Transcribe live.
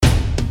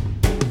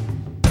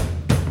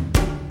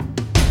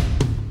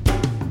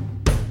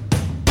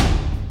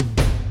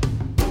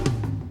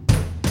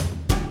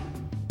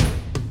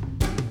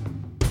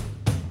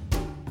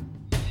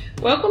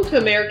Welcome to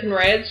American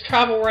Red's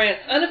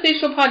Tribalrant's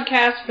unofficial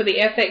podcast for the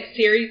FX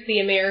series The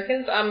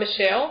Americans. I'm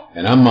Michelle.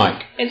 And I'm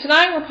Mike. And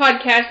tonight we're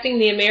podcasting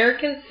The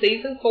Americans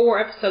Season 4,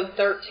 Episode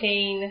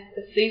 13,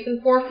 the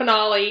Season 4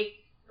 finale,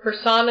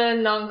 Persona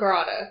Non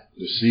Grata.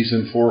 The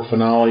Season 4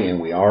 finale,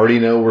 and we already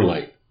know we're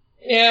late.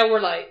 Yeah,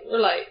 we're late.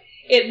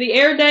 The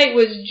air date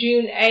was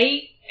June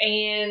 8th,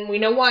 and we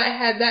know why it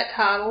had that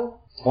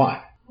title.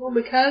 Why? Well,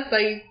 because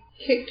they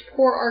kicked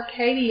poor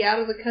Arcady out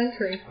of the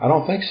country. I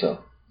don't think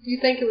so. You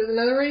think it was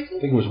another reason?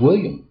 I think it was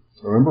William.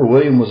 Remember,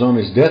 William was on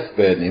his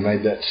deathbed, and he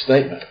made that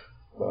statement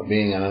about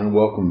being an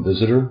unwelcome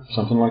visitor,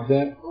 something like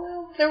that.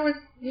 Well, there was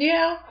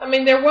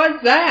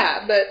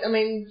that, but,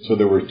 So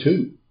there were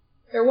two.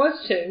 There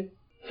was two.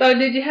 So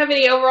did you have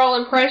any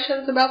overall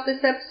impressions about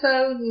this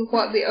episode and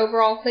what the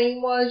overall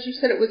theme was? You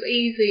said it was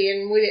easy,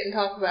 and we didn't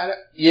talk about it.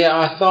 Yeah,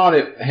 I thought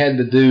it had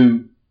to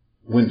do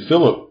when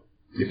Philip,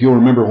 if you'll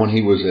remember when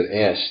he was at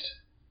Est,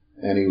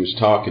 and he was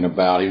talking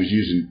about, he was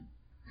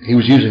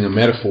using a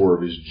metaphor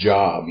of his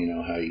job,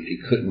 how he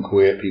couldn't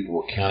quit, people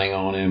were counting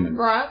on him, and,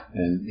 right.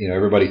 And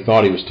everybody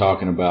thought he was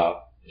talking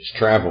about his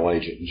travel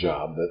agent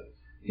job, but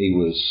he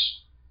was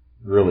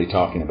really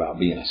talking about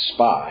being a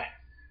spy.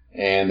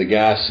 And the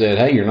guy said,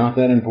 hey, you're not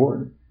that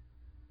important.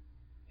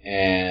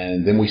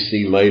 And then we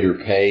see later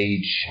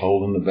Paige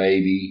holding the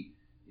baby.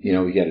 He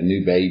got a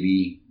new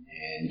baby,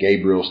 and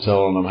Gabriel's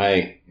telling him,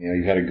 hey,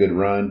 you've had a good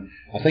run.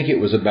 I think it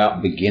was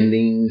about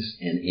beginnings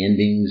and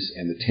endings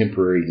and the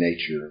temporary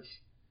nature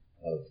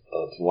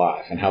of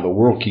life and how the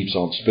world keeps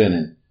on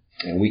spinning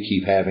and we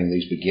keep having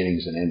these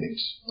beginnings and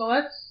endings. Well,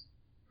 that's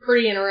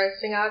pretty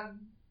interesting.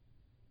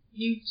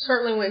 You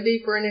certainly went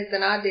deeper in it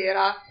than I did.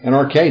 And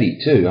Arcady,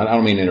 too. I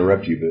don't mean to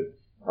interrupt you, but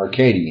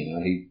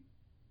Arcady,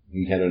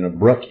 he had an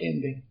abrupt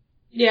ending.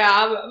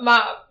 Yeah,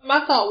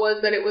 my thought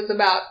was that it was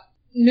about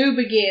new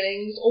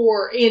beginnings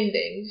or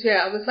endings.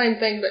 Yeah, the same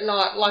thing, but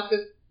not like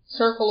the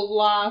circle of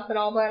life and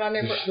all that.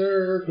 The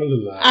circle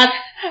of life.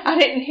 I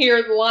didn't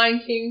hear the Lion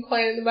King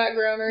playing in the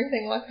background or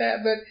anything like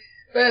that, but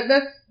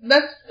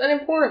that's an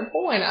important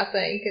point, I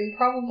think, and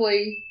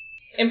probably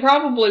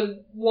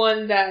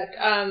one that's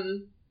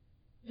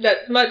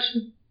much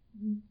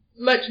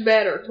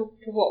better to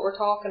what we're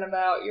talking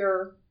about,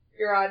 your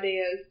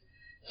ideas.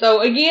 So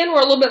again,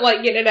 we're a little bit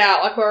late getting it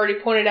out, like we already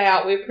pointed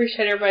out. We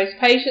appreciate everybody's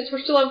patience.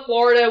 We're still in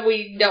Florida.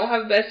 We don't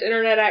have the best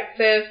internet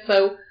access,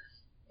 so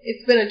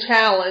it's been a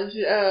challenge.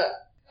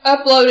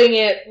 Uploading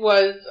it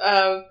was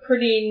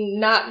pretty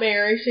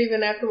nightmarish.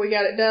 Even after we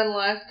got it done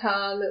last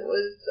time, it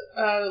was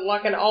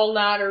like an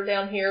all-nighter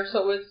down here,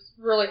 so it was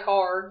really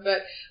hard.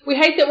 But we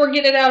hate that we're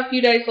getting it out a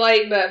few days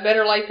late, but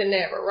better late than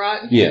never,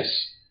 right? Yes.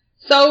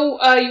 So,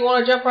 you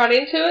want to jump right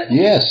into it?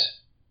 Yes.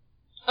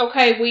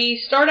 Okay, we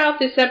start out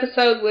this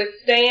episode with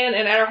Stan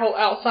and Adderholt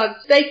outside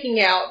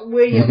staking out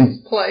William's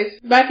place.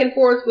 Back and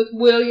forth with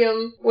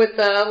William with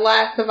the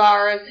last of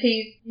ours.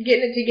 He's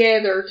getting it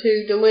together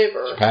to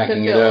deliver. He's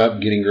packing it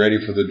up, getting ready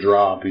for the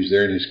drop. He's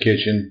there in his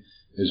kitchen,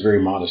 his very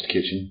modest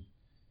kitchen,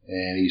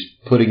 and he's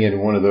putting it in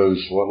one of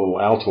those little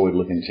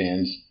Altoid-looking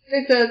tins.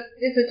 It's a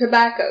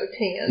tobacco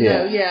tin.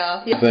 Yeah. So,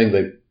 yeah. The thing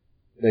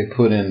they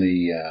put in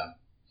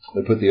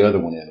they put the other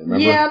one in,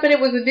 remember? Yeah, but it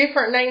was a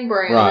different name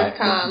brand this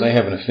time. They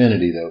have an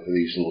affinity, though, for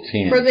these little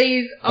tins. For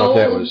these old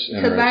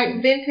that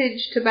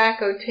vintage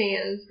tobacco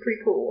tins.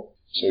 Pretty cool.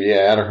 So,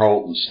 yeah,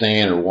 Adderholt and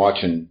Stan are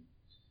watching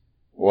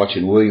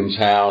William's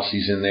house.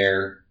 He's in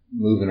there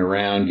moving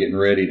around, getting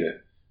ready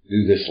to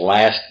do this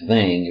last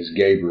thing, as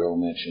Gabriel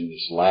mentioned,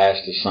 this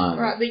last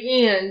assignment. Right,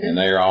 the end. And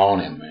they're on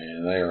him,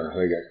 man. They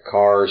got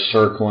cars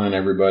circling.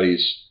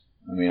 Everybody's,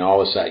 all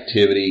this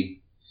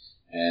activity.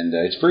 And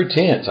it's pretty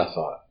tense, I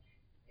thought.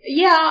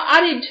 Yeah,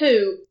 I did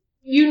too.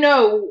 You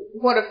know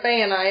what a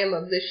fan I am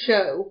of this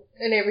show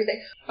and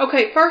everything.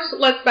 Okay, first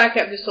let's back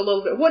up just a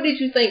little bit. What did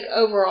you think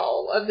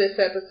overall of this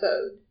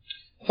episode?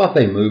 I thought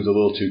they moved a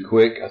little too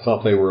quick. I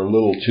thought they were a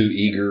little too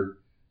eager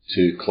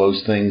to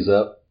close things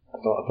up. I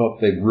thought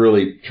they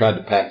really tried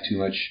to pack too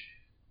much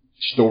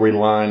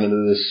storyline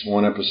into this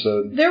one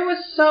episode. There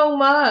was so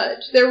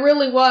much. There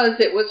really was.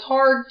 It was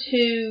hard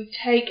to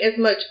take as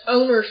much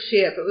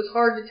ownership. It was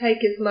hard to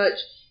take as much,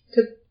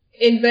 to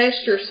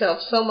invest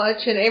yourself so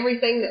much in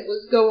everything that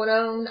was going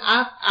on.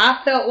 I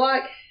felt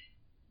like,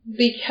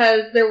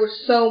 because there was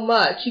so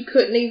much, you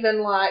couldn't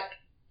even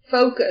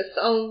focus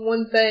on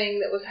one thing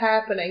that was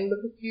happening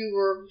because you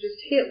were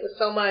just hit with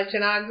so much,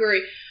 and I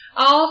agree.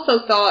 I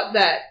also thought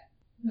that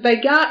they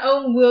got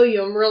on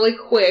William really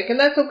quick, and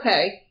that's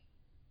okay.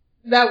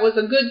 That was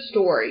a good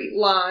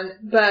storyline,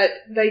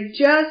 but they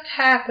just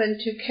happened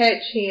to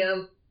catch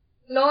him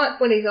not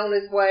when he's on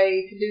his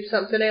way to do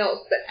something else,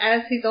 but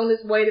as he's on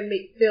his way to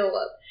meet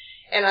Philip.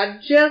 And I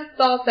just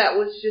thought that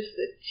was just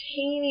the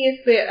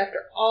teeniest bit,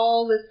 after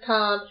all this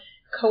time,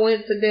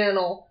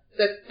 coincidental,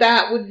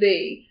 that would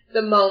be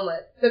the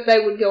moment that they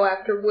would go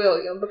after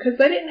William, because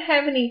they didn't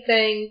have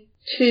anything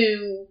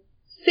to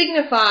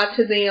signify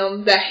to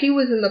them that he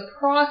was in the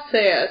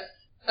process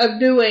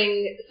of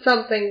doing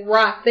something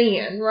right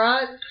then,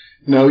 right?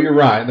 No, you're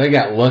right. They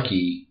got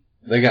lucky,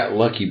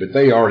 but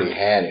they already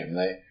had him.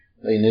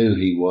 They knew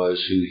he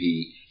was who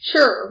he...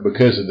 Sure.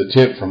 Because of the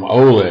tip from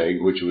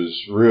Oleg, which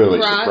was really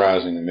Right.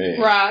 surprising to me.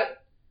 Right.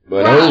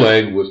 But Right.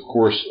 Oleg, of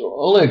course, a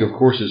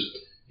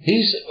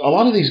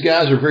lot of these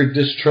guys are very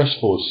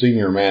distrustful of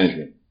senior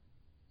management.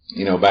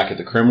 You know, back at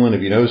the Kremlin,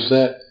 have you noticed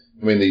that?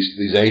 I mean,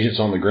 these agents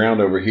on the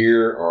ground over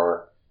here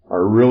are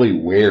really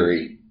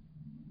wary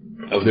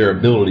of their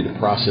ability to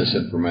process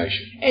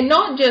information. And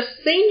not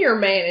just senior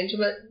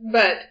management,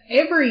 but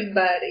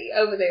everybody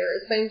over there,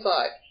 it seems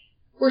like.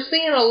 We're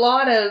seeing a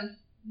lot of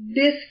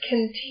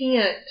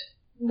discontent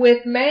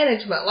with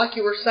management. Like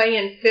you were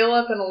saying,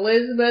 Philip and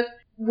Elizabeth,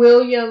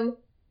 William,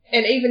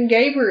 and even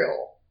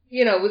Gabriel,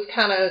 was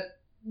kind of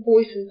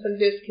voicing some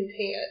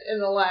discontent in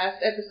the last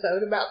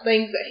episode about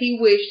things that he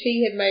wished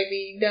he had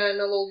maybe done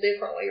a little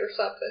differently or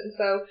something.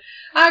 So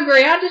I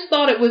agree. I just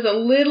thought it was a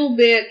little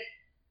bit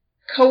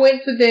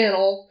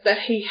coincidental that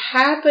he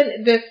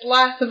happened, this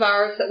last of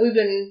ours that we've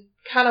been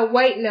kind of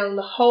waiting on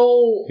the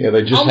whole,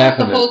 almost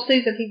the whole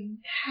season. He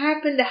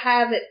happened to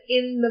have it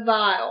in the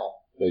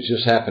vial. They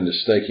just happened to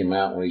stake him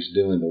out when he's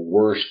doing the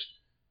worst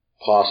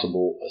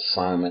possible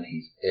assignment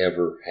he's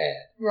ever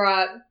had.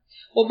 Right.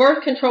 Well,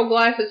 birth control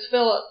glasses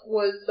Philip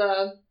was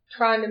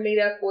trying to meet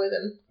up with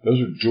him.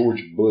 Those are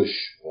George Bush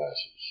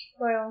glasses.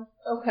 Well,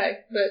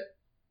 okay, but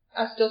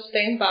I still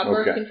stand by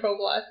birth control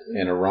glasses.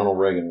 And a Ronald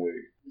Reagan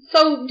wig.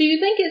 So, do you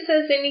think it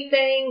says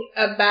anything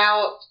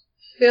about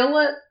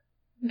Philip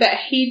that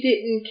he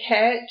didn't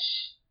catch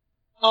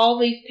all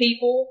these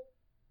people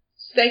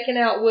staking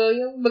out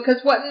William?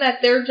 Because wasn't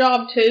that their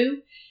job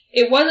too?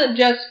 It wasn't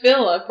just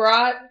Philip,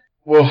 right?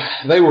 Well,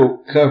 they were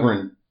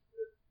covering...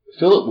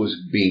 Philip was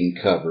being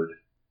covered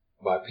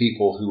by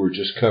people who were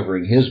just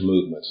covering his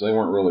movements. They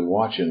weren't really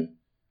watching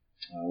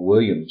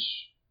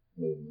William's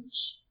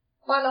movements.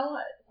 Why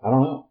not? I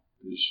don't know.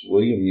 Because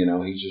William,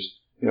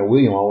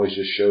 William always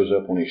just shows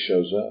up when he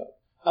shows up.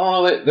 I don't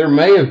know. There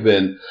may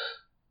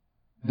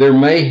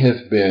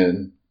have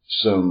been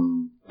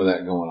some of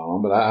that going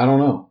on, but I don't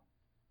know.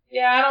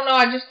 Yeah, I don't know.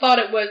 I just thought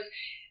it was,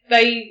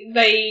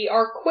 they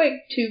are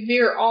quick to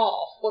veer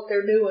off what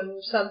they're doing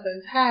when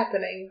something's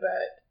happening,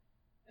 but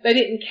they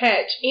didn't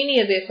catch any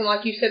of this. And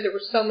like you said, there were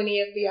so many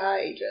FBI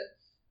agents,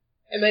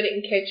 and they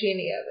didn't catch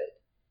any of it.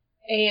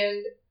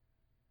 And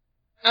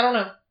I don't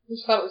know. I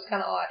just thought it was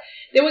kind of odd.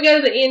 Then we go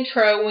to the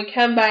intro, and we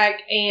come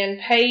back, and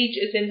Paige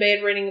is in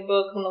bed reading a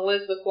book when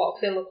Elizabeth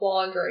walks in with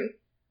laundry.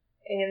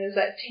 And there's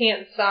that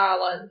tense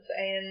silence.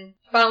 And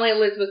finally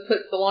Elizabeth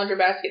puts the laundry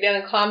basket down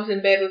and climbs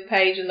in bed with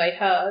Paige, and they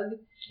hug.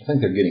 I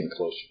think they're getting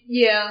closer.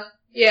 Yeah.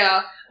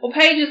 Well,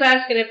 Paige is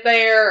asking if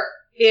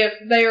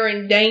they're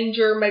in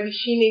danger. Maybe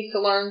she needs to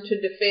learn to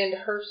defend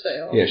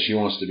herself. Yeah, she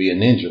wants to be a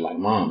ninja like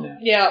Mom now.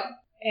 Yeah.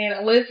 And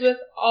Elizabeth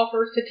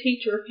offers to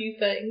teach her a few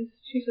things.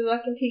 She says, I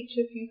can teach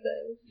you a few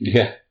things.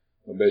 Yeah,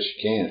 I bet she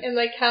can. And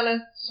they kind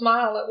of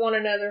smile at one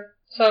another.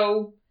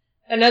 So,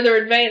 another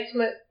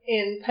advancement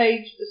in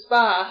Paige the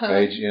spy, huh?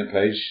 Paige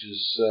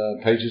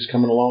is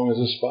coming along as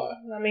a spy.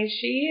 I mean,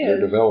 she is.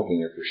 They're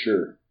developing her for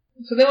sure.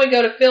 So then we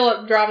go to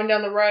Philip driving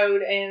down the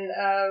road, and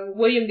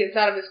William gets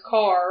out of his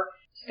car,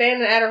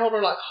 standing at her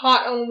holder like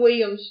hot on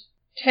William's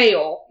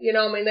tail.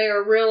 They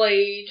are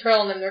really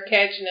trailing him. They're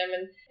catching him.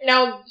 And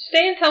now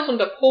Stan tells him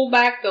to pull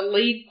back the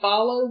lead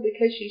follow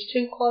because she's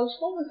too close.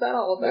 What was that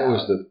all about? That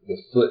was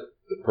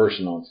the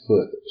person on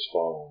foot that was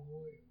following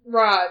William.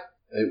 Right.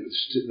 He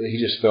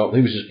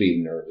was just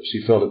being nervous. He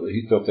felt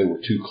they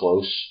were too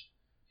close.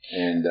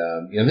 And,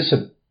 this is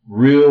a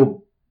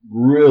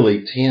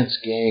really tense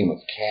game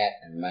of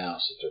cat and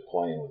mouse that they're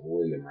playing with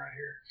William right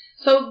here.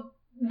 So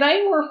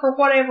they were, for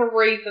whatever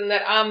reason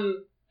that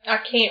I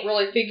can't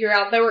really figure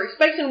out, they were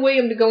expecting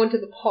William to go into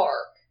the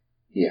park.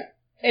 Yeah.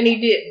 And he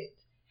didn't.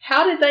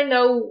 How did they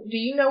know? Do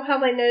you know how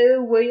they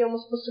knew William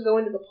was supposed to go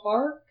into the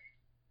park?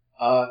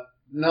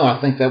 No, I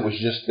think that was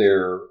just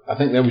their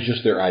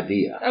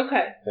idea. Okay.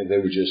 I think they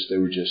were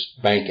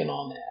just banking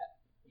on that,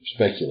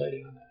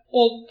 speculating on that.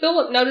 Well,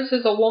 Philip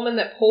notices a woman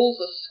that pulls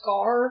a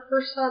scarf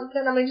or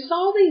something. I mean, just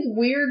all these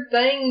weird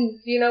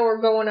things, are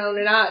going on.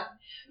 And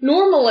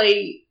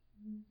normally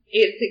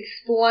it's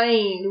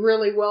explained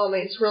really well. I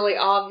mean, it's really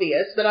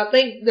obvious. But I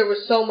think there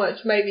was so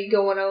much maybe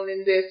going on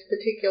in this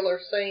particular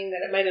scene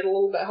that it made it a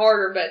little bit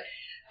harder.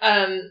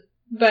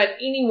 But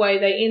anyway,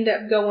 they end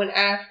up going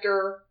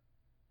after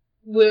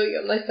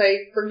William. They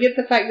say, forget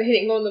the fact that he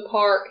didn't go in the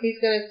park. He's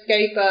going to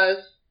escape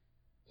us.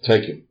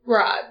 Take him.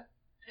 Right.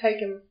 Take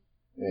him.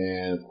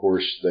 And, of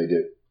course, they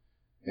do.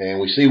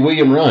 And we see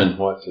William run,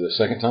 for the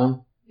second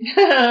time?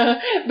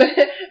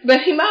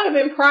 but he might have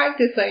been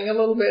practicing a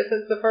little bit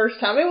since the first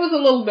time. It was a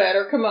little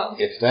better. Come on.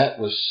 If that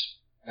was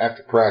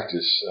after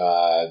practice,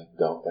 I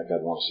don't think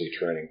I'd want to see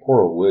training.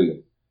 Poor old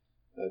William.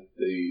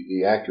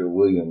 The actor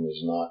William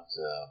is not...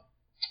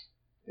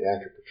 The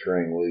actor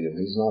portraying William,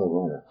 he's not a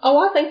runner. Oh,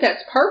 I think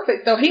that's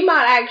perfect, though. He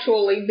might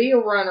actually be a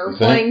runner,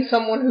 playing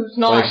someone who's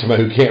not playing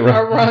somebody who can't run.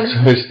 A runner.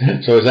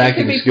 So his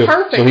acting skills.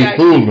 Perfect, so he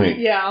fooled me.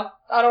 Yeah,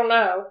 I don't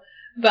know.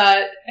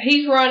 But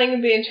he's running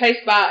and being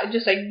chased by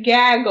just a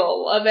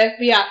gaggle of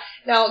FBI.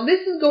 Now,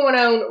 this is going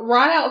on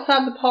right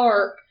outside the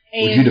park,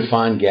 And would you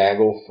define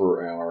gaggle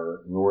for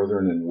our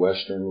northern and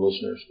western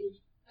listeners, please?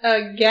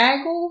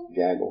 Gaggle?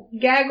 Gaggle.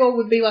 Gaggle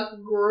would be like a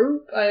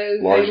group, a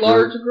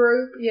large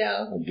group.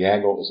 Yeah. A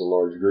gaggle is a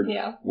large group.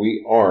 Yeah.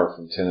 We are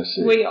from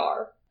Tennessee. We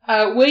are.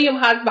 William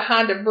hides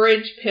behind a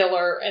bridge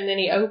pillar, and then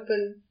he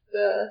opens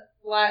the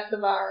Lassa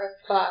virus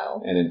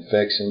file. And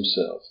infects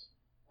himself.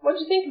 What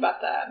did you think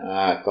about that?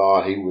 I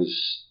thought he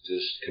was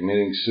just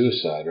committing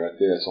suicide right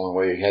there. That's the only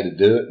way he had to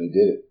do it, and he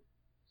did it.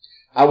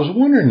 I was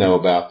wondering, though,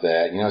 about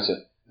that. You know, it's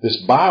this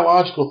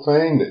biological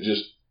thing that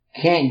just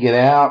can't get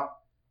out,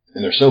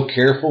 and they're so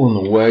careful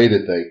in the way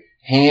that they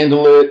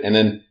handle it, and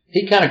then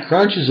he kind of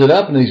crunches it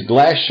up in these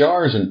glass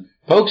shards and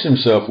pokes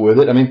himself with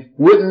it. I mean,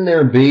 wouldn't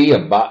there be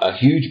a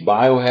huge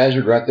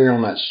biohazard right there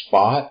on that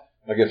spot?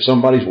 Like if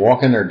somebody's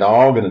walking their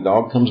dog and the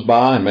dog comes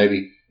by and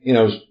maybe, you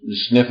know,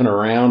 sniffing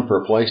around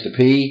for a place to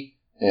pee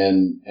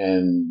and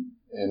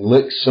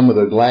licks some of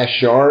the glass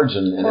shards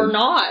and or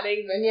not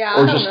even, yeah,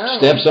 or I don't just know.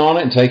 steps on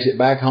it and takes it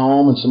back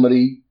home and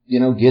somebody, you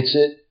know, gets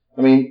it.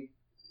 I mean,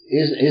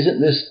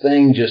 isn't this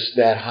thing just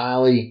that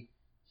highly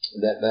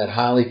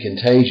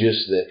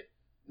contagious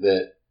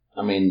that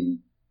I mean,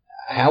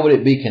 how would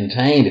it be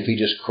contained if he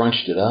just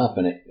crunched it up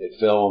and it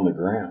fell on the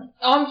ground?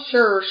 I'm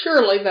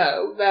surely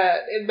though,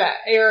 that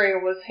area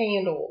was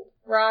handled,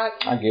 right?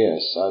 I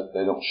guess.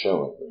 They don't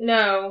show it.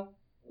 No.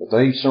 But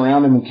they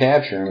surround him and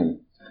capture him,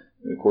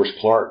 and of course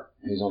Clark,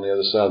 he's on the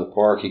other side of the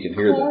park, he can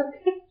hear Clark?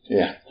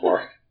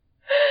 Clark.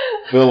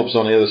 Philip's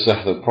on the other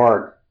side of the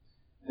park,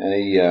 and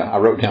I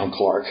wrote down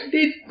Clark.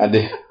 I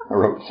did. I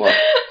wrote Clark.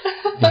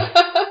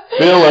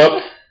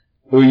 Philip,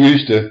 who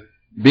used to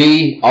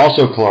be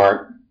also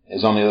Clark,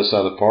 is on the other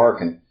side of the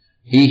park, and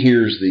he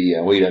hears he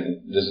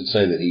doesn't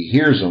say that he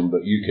hears them,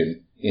 but you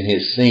can, in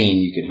his scene,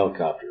 you can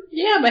helicopter.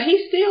 Yeah, but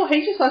he's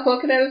just like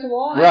looking at his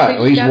watch. Right,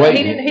 well, he's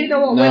waiting. He didn't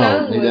know what went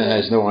on. He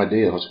has no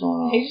idea what's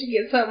going on. He just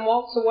gets up and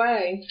walks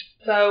away.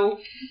 So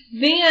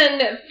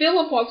then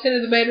Philip walks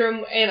into the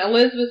bedroom, and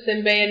Elizabeth's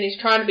in bed, and he's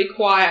trying to be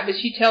quiet, but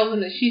she tells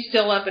him that she's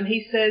still up, and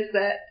he says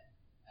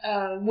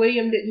that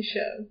William didn't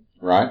show.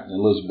 Right, and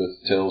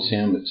Elizabeth tells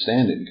him that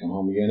Stan didn't come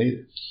home again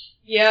either.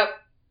 Yep.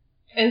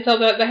 And so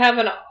they have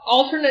an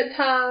alternate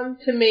time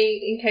to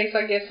meet in case,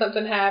 I guess,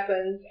 something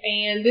happens.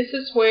 And this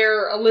is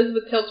where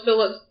Elizabeth tells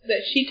Philip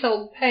that she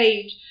told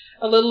Paige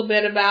a little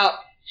bit about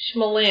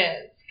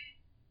Smolensk.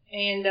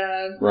 And,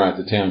 right,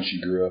 the town she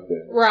grew up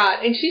in.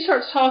 Right, and she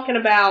starts talking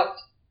about,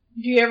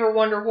 do you ever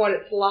wonder what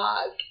it's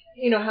like?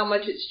 You know, how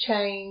much it's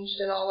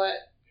changed and all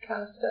that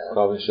kind of stuff.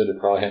 Probably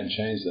hadn't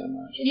changed that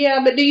much.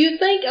 Yeah, but do you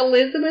think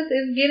Elizabeth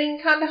is getting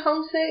kind of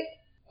homesick?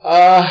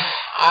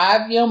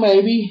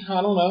 Maybe.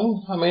 I don't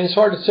know. I mean, it's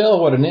hard to tell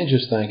what a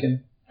ninja's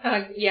thinking.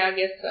 Yeah, I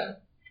guess so.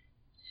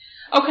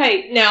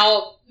 Okay,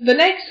 now, the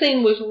next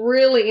scene was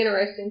really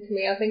interesting to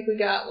me. I think we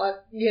got,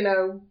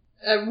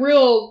 a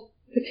real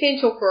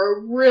potential for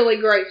a really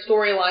great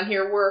storyline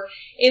here. We're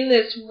in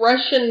this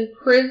Russian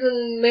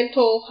prison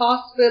mental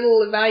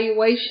hospital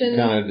evaluation.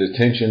 Kind of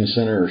detention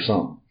center or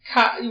something.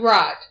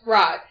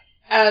 Right.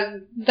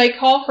 They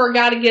call for a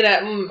guy to get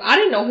I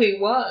didn't know who he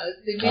was.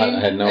 Did you? I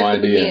had no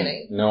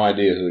idea. No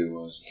idea who he was.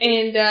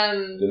 And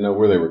didn't know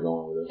where they were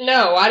going with it.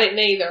 No, I didn't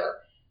either.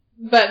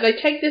 But they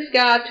take this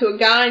guy to a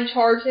guy in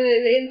charge, and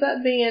it ends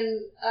up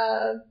being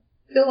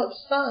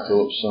Philip's son.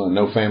 Philip's son.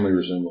 No family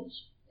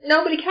resemblance.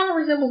 No, but he kind of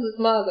resembles his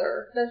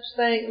mother. Don't you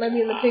think?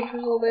 Maybe in the pictures a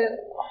little bit.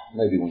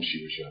 Maybe when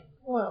she was young.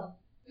 Well,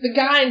 the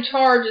guy in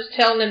charge is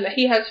telling him that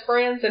he has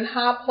friends in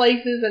high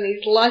places and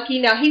he's lucky.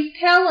 Now, he's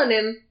telling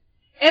him,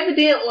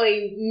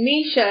 evidently,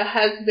 Misha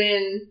has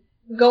been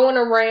going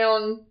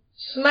around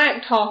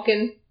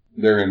smack-talking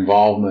their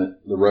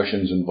involvement, the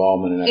Russians'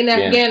 involvement in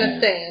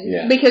Afghanistan.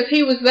 Yeah. Because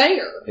he was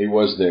there. He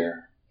was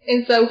there.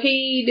 And so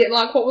he didn't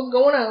like what was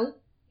going on.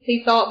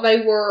 He thought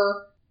that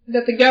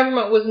the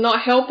government was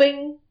not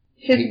helping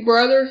his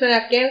brothers in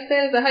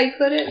Afghanistan. Is that how you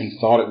put it? He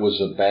thought it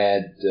was a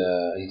bad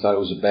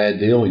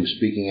deal. He was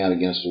speaking out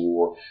against the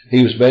war.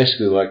 He was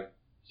basically like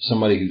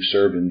somebody who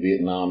served in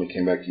Vietnam and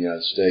came back to the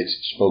United States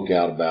and spoke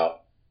out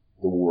about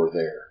the war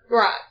there.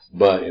 Right.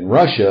 But in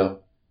Russia,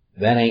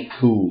 that ain't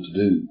cool to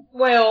do.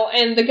 Well,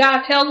 and the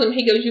guy tells him,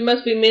 he goes, you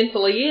must be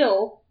mentally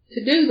ill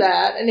to do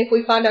that. And if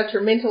we find out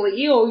you're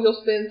mentally ill,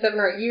 you'll spend 7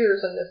 or 8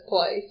 years in this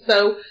place.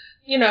 So,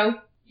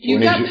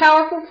 you've got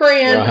powerful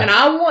friends, right. And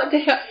I want to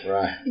help.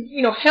 Right.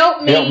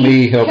 Help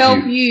me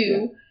help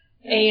you.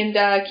 Yeah.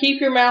 And keep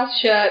your mouth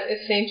shut.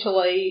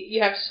 Essentially,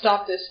 you have to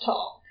stop this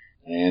talk.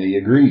 And he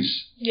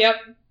agrees. Yep.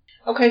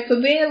 Okay, so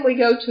then we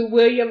go to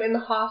William in the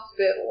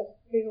hospital.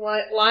 He's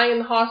lying in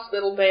the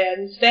hospital bed,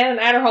 and Stan and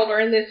Adderholt are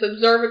in this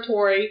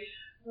observatory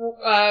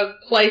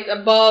place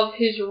above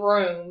his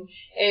room,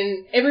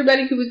 and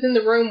everybody who was in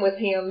the room with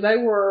him, they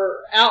were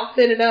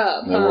outfitted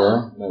up. They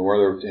were,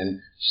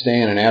 and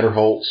Stan and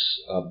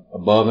Adderholt's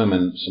above him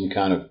in some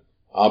kind of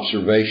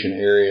observation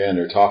area, and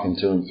they're talking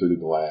to him through the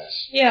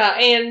glass. Yeah,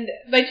 and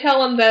they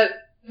tell him that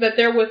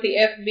they're with the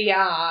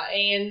FBI,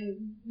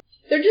 and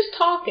they're just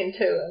talking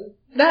to him.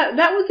 That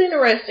was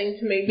interesting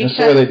to me because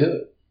that's the way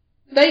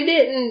they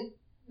do it.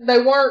 They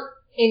weren't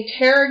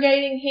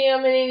interrogating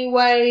him in any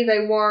way.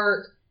 They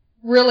weren't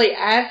really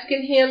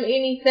asking him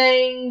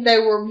anything. They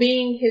were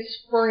being his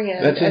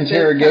friend. That's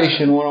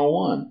interrogation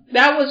 101.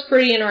 That was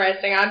pretty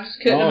interesting. I just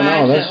couldn't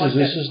imagine. No,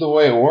 this is the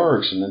way it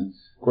works. And then,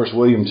 of course,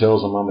 William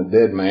tells him I'm a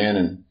dead man,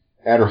 and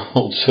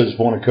Adderholt says,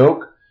 "Want a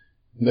Coke?"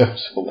 That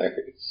was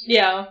hilarious.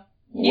 Yeah.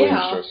 William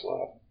starts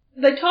laughing.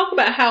 They talk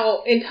about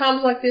how in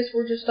times like this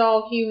we're just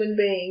all human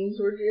beings.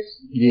 We're just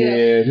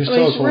just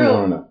tell us what we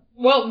want to know.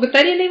 Well, but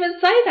they didn't even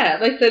say that.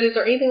 They said, "Is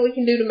there anything we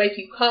can do to make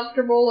you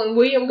comfortable?" And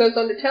William goes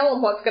on to tell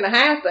him what's going to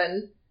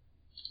happen.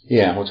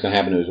 Yeah, what's going to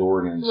happen to his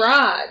organs.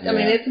 Right. Yeah. I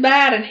mean, it's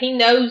bad, and he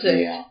knows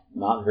it. Yeah,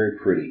 not very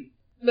pretty.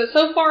 But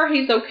so far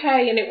he's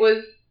okay, and it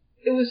was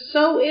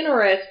so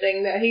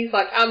interesting that he's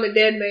like, "I'm a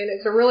dead man."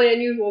 It's a really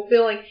unusual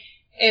feeling.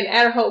 And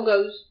Adderholt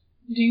goes,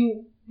 Do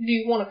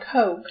you want a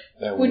Coke?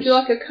 Would you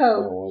like a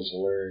Coke? That was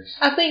hilarious.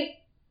 I think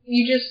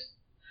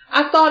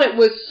I thought it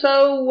was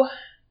so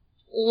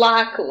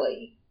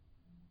likely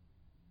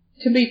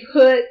to be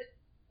put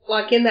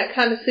like in that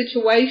kind of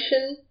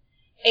situation,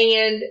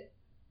 and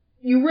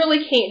you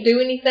really can't do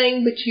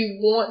anything, but you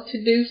want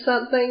to do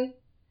something.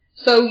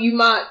 So you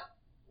might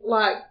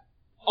like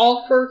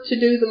offer to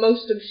do the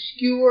most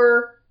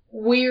obscure,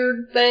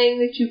 weird thing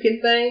that you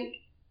can think.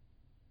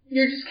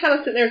 You're just kind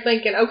of sitting there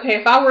thinking, okay,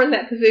 if I were in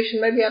that position,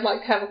 maybe I'd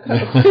like to have a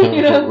Coke.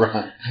 You know?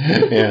 Right.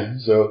 Yeah.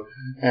 So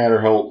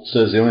Adderholt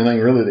says the only thing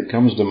really that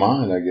comes to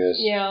mind, I guess.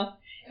 Yeah.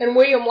 And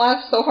William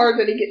laughs so hard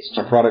that he gets...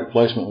 What product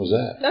placement was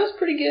that? That was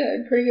pretty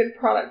good. Pretty good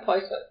product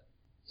placement.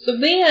 So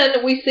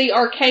then we see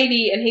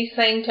Arcady, and he's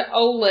saying to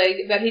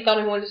Oleg that he thought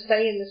he wanted to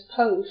stay in this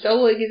post.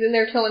 Oleg is in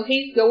there telling him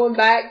he's going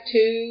back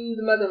to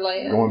the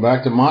motherland. Going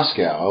back to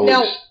Moscow.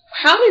 Now,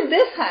 how did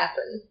this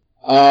happen?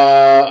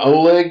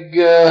 Oleg,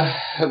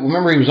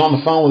 remember he was on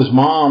the phone with his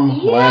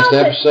mom last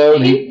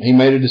episode. He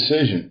made a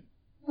decision.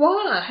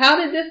 Why? How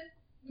did this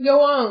go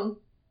on?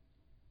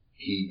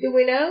 Do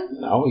we know?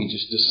 No, he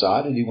just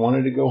decided he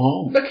wanted to go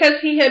home.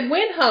 Because he had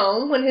went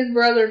home when his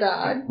brother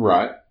died.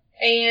 Right.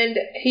 And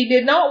he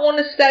did not want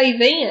to stay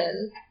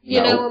then.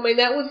 You know, I mean,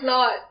 that was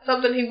not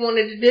something he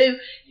wanted to do.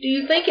 Do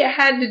you think it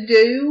had to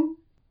do...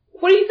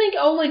 What do you think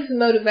Oleg's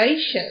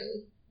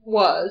motivation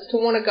was to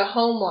want to go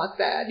home like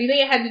that? Do you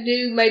think it had to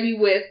do maybe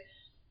with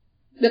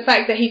the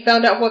fact that he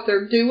found out what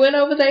they're doing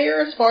over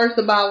there as far as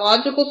the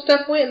biological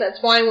stuff went, and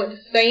that's why he went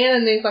to Stan,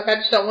 and he's like, I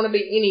just don't want to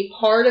be any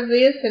part of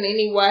this in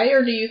any way?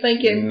 Or do you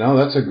think it... No,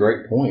 that's a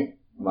great point.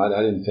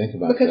 I didn't think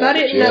about that. Because I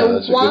didn't know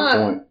that's why. A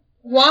good point.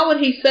 Why would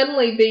he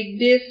suddenly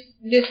be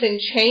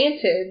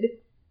disenchanted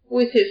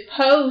with his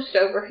post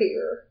over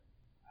here?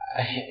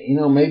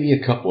 Maybe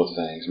a couple of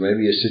things.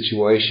 Maybe a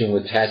situation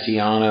with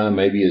Tatiana,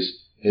 maybe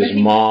his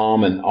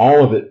mom, and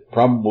all of it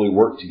probably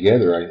worked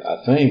together,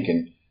 I think,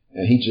 and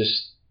he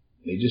just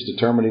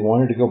determined he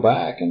wanted to go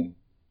back, and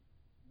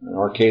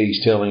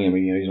Arcady's telling him,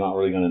 he's not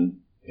really going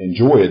to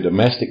enjoy a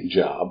domestic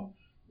job,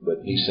 but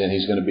he's saying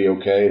he's going to be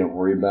okay, don't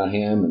worry about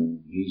him,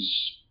 and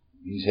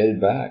he's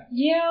headed back.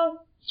 Yeah.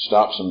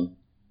 Stops him.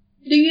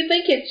 Do you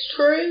think it's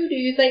true? Do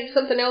you think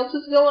something else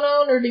is going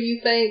on, or do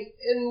you think,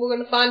 and we're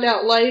going to find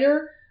out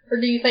later, or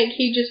do you think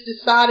he just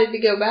decided to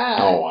go back?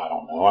 Oh, I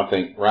don't know. I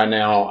think right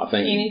now,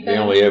 the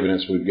only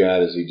evidence we've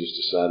got is he just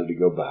decided to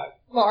go back.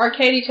 Well,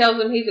 Arcady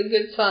tells him he's a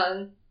good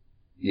son.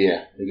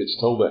 Yeah, he gets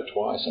told that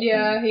twice. I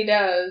think. He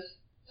does.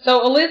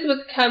 So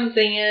Elizabeth comes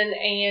in,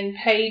 and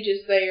Paige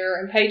is there,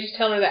 and Paige is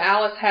telling her that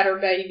Alice had her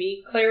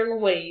baby, Claire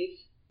Louise.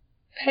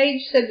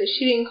 Paige said that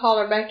she didn't call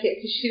her back yet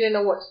because she didn't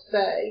know what to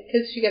say,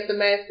 because she got the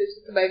message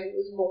that the baby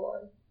was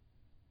born.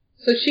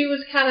 So she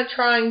was kind of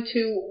trying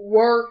to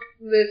work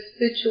this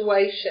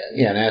situation.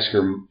 Yeah, and ask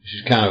her,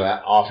 she's kind of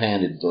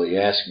offhandedly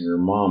asking her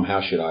mom,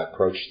 how should I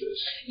approach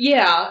this?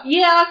 Yeah,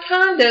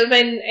 kind of,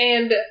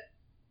 and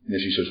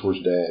she says,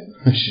 where's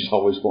Dad? She's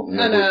always wanting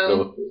to know. I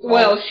know.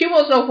 Well, she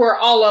wants to know where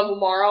all of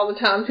them are all the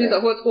time. She's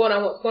like, what's going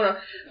on?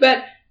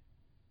 But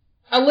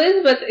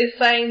Elizabeth is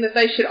saying that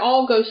they should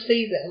all go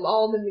see them,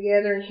 all of them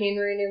together, and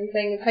Henry and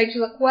everything. And Paige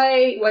is like,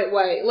 wait,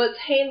 let's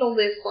handle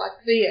this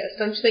like this.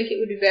 Don't you think it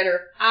would be better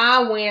if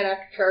I went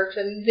after church,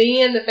 and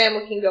then the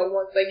family can go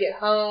once they get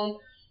home,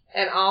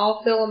 and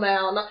I'll fill them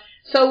out?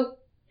 So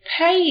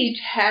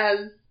Paige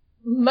has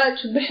much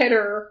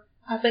better,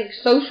 I think,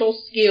 social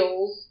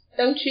skills,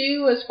 don't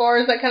you, as far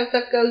as that kind of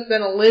stuff goes,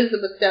 than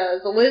Elizabeth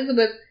does.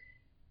 Elizabeth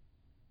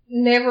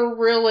never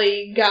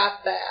really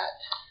got that.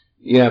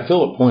 Yeah,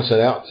 Philip points that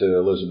out to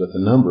Elizabeth a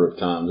number of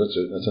times.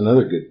 That's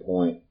another good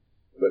point.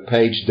 But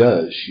Paige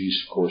does.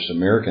 She's, of course,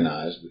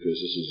 Americanized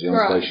because this is the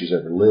only place she's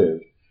ever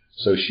lived.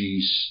 So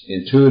she's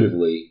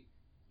intuitively,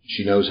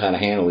 she knows how to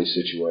handle these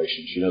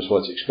situations. She knows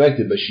what's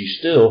expected, but she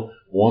still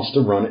wants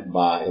to run it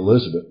by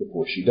Elizabeth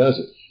before she does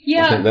it.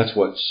 Yeah. I think that's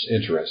what's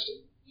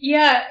interesting.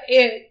 Yeah,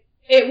 it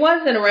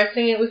was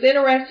interesting. It was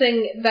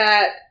interesting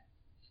that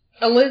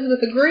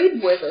Elizabeth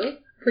agreed with her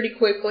pretty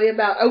quickly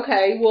about,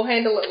 okay, we'll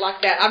handle it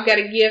like that. I've got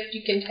a gift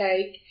you can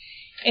take.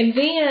 And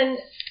then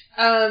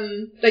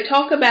they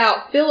talk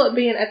about Philip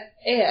being a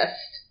est.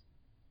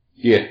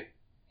 Yeah.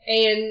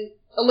 And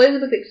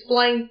Elizabeth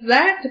explains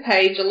that to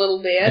Paige a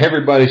little bit.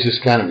 Everybody's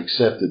just kind of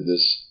accepted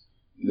this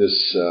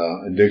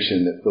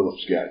addiction that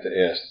Philip's got to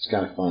S. It's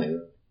kind of funny.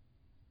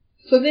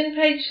 So then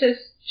Paige says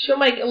she'll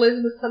make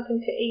Elizabeth something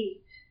to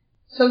eat.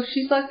 So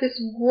she's like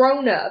this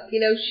grown-up,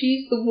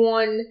 she's the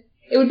one.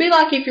 It would be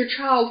like if your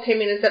child came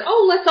in and said,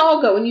 oh, let's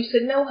all go. And you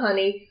said, no,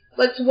 honey,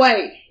 let's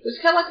wait. It was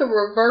kind of like a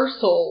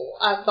reversal,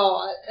 I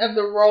thought, of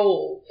the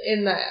roles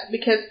in that.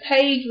 Because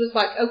Paige was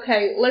like,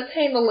 okay, let's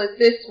handle it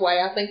this way.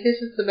 I think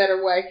this is the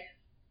better way.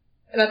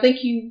 And I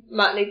think you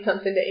might need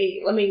something to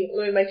eat. Let me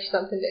make you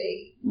something to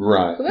eat.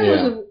 Right. So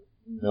that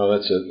no,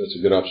 that's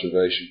a good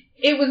observation.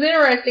 It was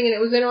interesting, and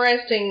it was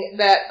interesting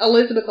that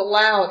Elizabeth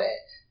allowed it.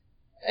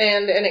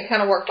 And it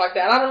kind of worked like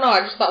that. I don't know.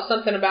 I just thought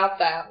something about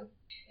that.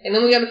 And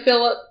then we got to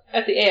Philip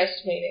at the S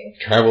meeting.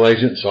 Travel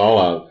agent's all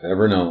I've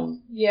ever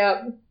known.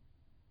 Yep.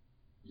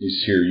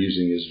 He's here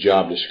using his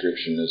job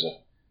description as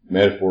a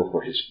metaphor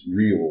for his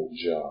real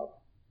job.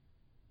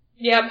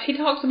 Yeah, he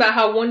talks about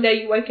how one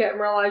day you wake up and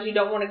realize you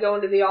don't want to go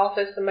into the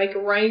office and make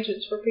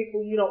arrangements for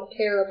people you don't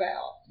care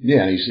about.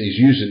 Yeah, and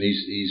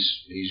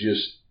he's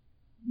just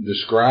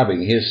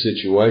describing his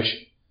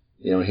situation.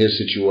 His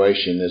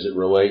situation as it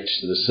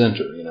relates to the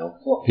center.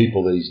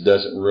 People that he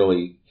doesn't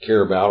really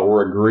care about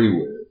or agree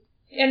with.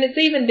 And it's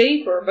even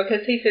deeper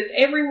because he says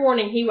every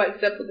morning he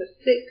wakes up with a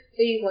sick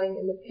feeling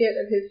in the pit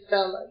of his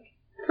stomach.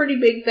 Pretty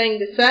big thing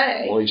to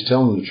say. Well, he's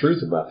telling the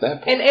truth about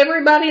that part. And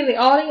everybody in the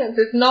audience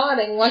is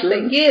nodding like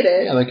they get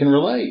it. Yeah, they can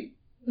relate.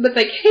 But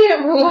they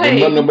can't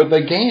relate. But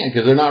they can't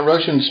because they're not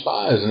Russian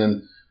spies. And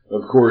then,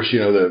 of course,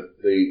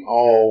 the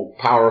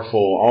all-powerful,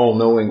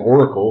 all-knowing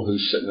oracle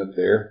who's sitting up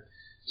there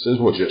says,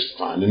 well, just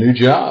find a new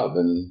job.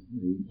 And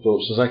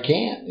Philip says, I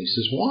can't. He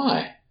says,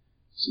 why?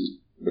 He says,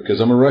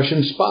 because I'm a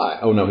Russian spy.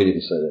 Oh, no, he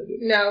didn't say that,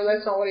 did he? No,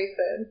 that's not what he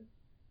said.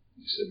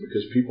 He said,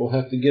 because people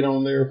have to get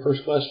on their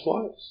first-class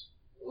flights.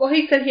 Well,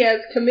 he said he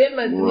has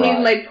commitments, and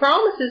he's made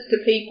promises to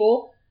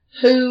people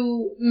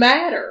who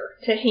matter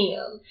to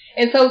him.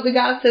 And so the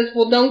guy says,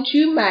 well, don't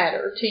you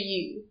matter to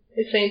you,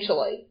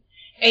 essentially?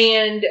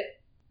 And,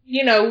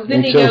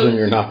 then he tells him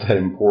you're not that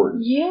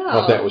important. Yeah. I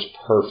thought that was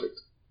perfect.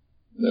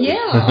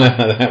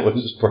 That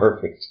was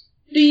perfect.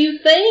 Do you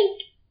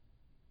think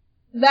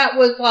that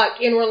was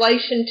like in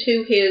relation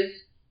to his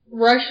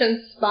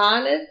Russian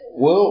spyness?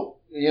 Well,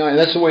 and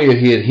that's the way it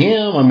hit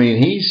him. I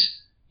mean,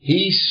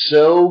 he's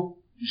so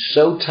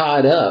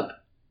tied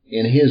up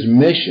in his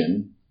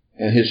mission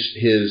and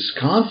his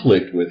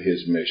conflict with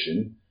his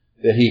mission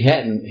that he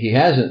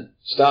hasn't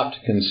stopped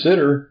to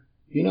consider,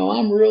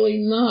 I'm really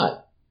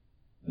not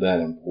that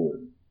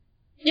important.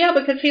 Yeah,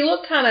 because he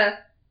looked kind of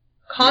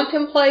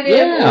contemplative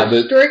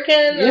or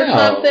stricken or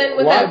something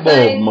with that thing.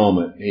 Light bulb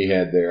moment he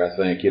had there, I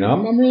think.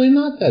 I'm really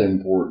not that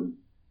important.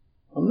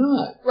 I'm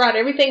not. Right,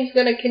 everything's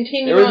going to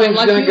continue everything's on,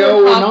 like going to you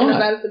go were talking on.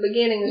 about at the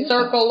beginning, the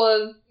circle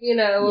of,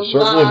 the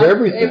circle of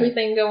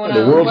everything going on.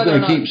 The world's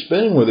going to keep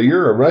spinning, whether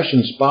you're a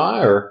Russian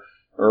spy or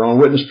on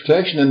witness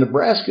protection in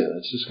Nebraska.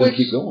 It's just going to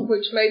keep going.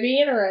 Which may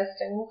be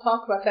interesting. We'll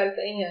talk about that at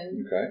the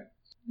end. Okay.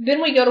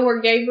 Then we go to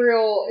where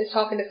Gabriel is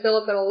talking to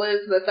Philip and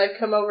Elizabeth. They've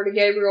come over to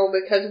Gabriel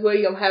because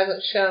William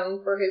hasn't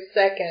shown for his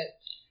second.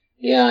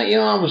 Yeah,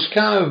 I was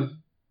kind of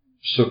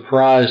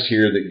surprised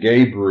here that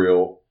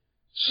Gabriel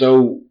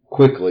so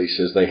quickly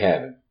says they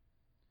have him.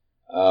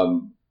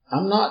 I'm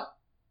not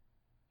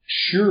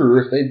sure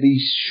if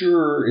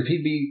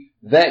he'd be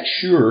that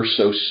sure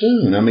so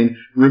soon. I mean,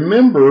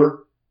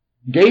 remember,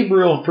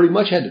 Gabriel pretty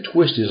much had to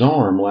twist his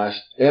arm last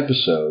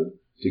episode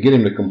to get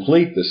him to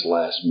complete this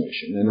last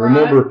mission. And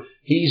remember,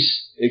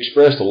 he's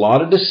expressed a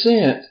lot of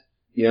dissent,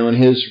 in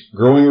his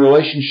growing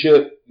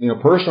relationship,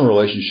 personal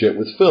relationship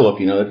with Philip.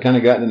 They've kind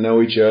of gotten to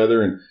know each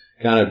other and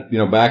kind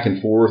of, back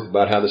and forth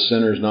about how the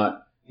center's not,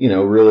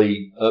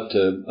 really up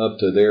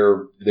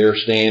to their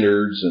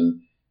standards.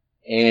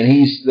 And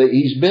he's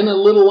been a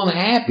little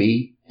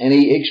unhappy, and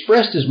he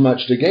expressed as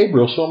much to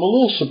Gabriel. So I'm a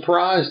little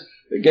surprised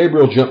that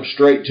Gabriel jumped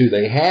straight to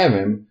they have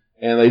him,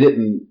 and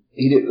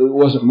it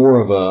wasn't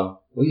more of a,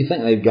 well, you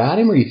think they've got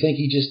him, or you think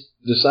he just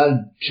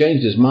decided,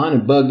 changed his mind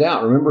and bugged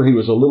out? Remember, he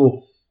was a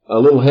little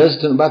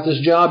hesitant about this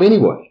job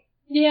anyway.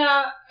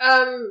 Yeah,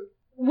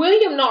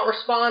 William not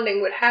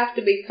responding would have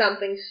to be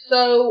something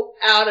so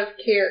out of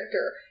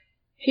character.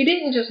 He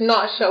didn't just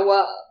not show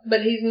up,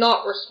 but he's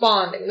not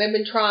responding. They've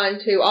been trying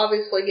to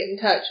obviously get in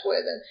touch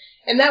with him.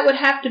 And that would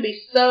have to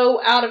be so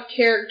out of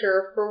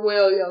character for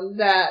William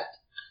that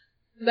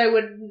they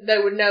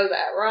would know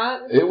that,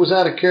 right? It was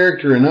out of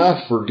character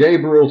enough for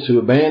Gabriel to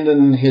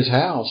abandon his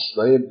house.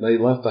 They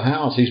left the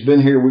house. He's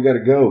been here. We got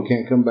to go.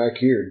 Can't come back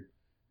here.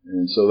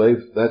 And so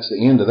that's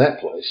the end of that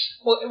place.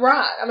 Well,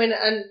 right. I mean,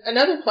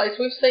 another place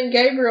we've seen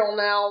Gabriel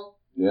now.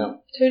 Yeah.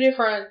 2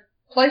 different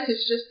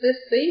places just this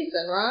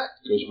season, right?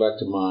 Goes back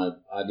to my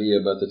idea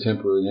about the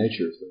temporary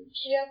nature of things.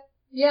 Yeah.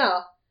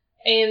 Yeah.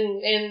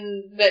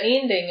 And the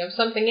ending of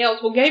something else.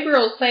 Well,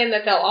 Gabriel's saying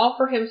that they'll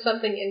offer him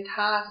something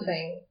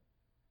enticing.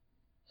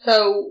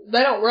 So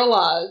they don't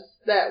realize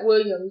that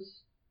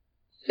William's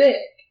sick.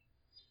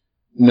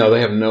 No,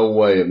 they have no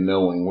way of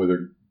knowing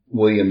whether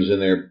William's in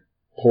there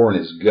pouring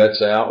his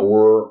guts out,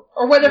 or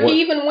whether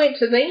he even went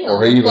to them,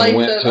 or he even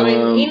went to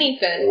them,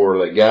 anything, or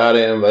they got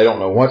him. They don't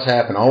know what's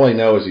happened. All they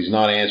know is he's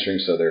not answering,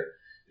 so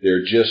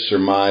they're just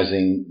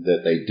surmising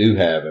that they do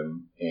have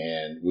him,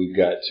 and we've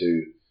got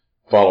to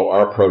follow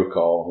our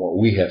protocol and what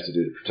we have to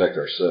do to protect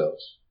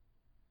ourselves.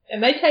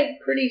 And they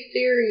take pretty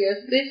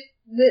serious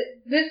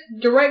this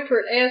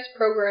Directorate S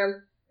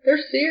program. They're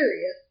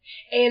serious,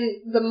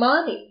 and the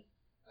money.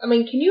 I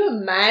mean, can you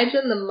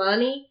imagine the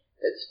money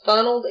that's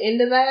funneled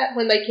into that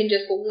when they can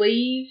just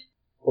leave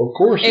of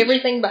course,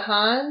 everything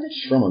behind?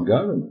 It's from a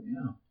government,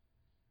 yeah.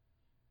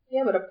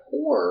 Yeah, but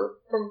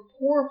from a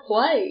poor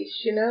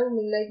place, you know? I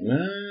mean,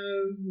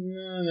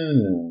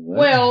 No.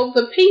 Well,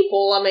 the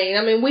people, I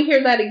mean, we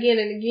hear that again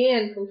and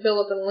again from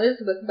Philip and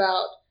Elizabeth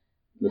about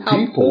the how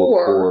people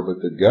are poor,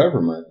 but the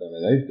government, I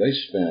mean, they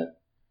spent,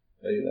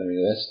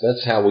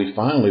 that's how we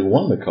finally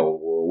won the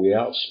Cold War. We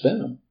outspent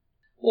them.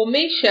 Well,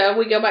 Misha,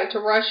 we go back to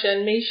Russia,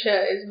 and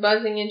Misha is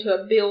buzzing into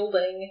a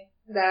building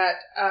that,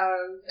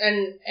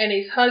 and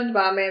he's hugged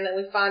by a man that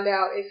we find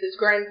out is his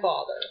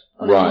grandfather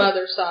on his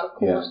mother's side, of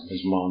course. Yeah,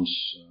 his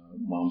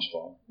mom's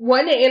father.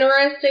 Wasn't it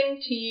interesting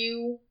to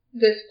you,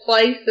 this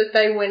place that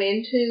they went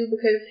into?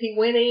 Because he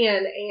went in,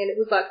 and it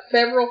was like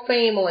several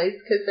families,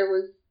 because there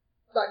was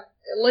like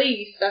at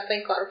least, I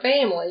think, like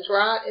families,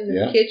 right, in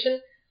the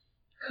kitchen,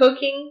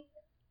 cooking,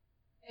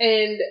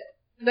 and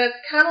that's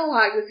kind of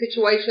like the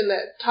situation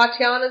that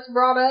Tatiana's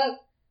brought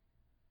up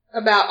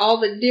about all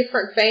the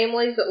different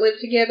families that live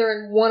together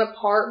in one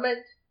apartment.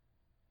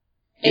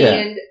 Yeah.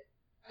 And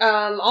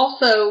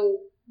also,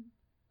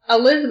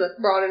 Elizabeth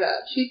brought it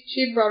up.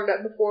 She'd brought it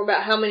up before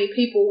about how many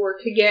people were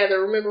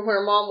together. Remember when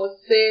her mom was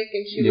sick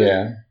and she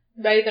was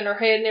bathing her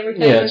head and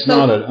everything? Yeah, it's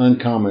not an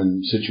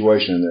uncommon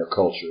situation in their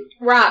culture.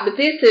 Right, but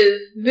this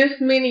is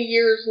this many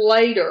years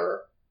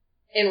later,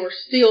 and we're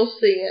still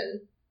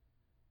seeing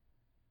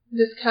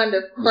this kind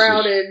of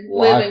crowded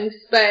living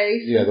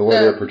space. Yeah, the way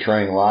they're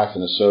portraying life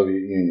in the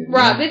Soviet Union.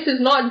 Right, this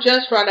is not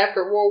just right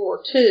after World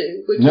War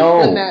II, which is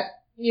when that,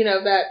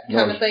 that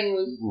kind of thing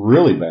was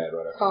really bad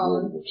right after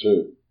World War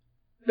II.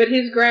 But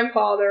his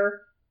grandfather,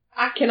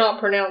 I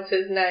cannot pronounce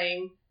his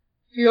name,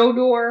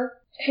 Fyodor,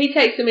 he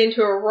takes him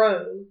into a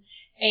room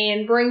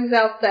and brings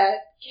out that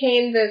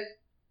canvas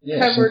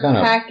covered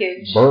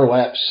package.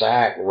 Burlap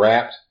sack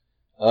wrapped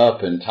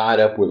up and tied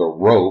up with a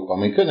rope. I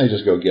mean, couldn't they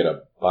just go get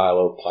a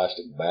bilo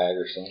plastic bag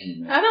or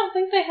something? I don't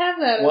think they have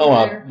that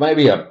over there.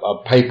 Maybe a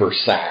paper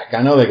sack.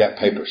 I know they got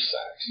paper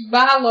sacks.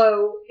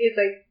 Bilo is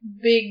a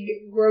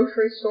big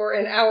grocery store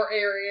in our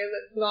area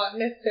that's not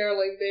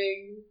necessarily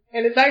big.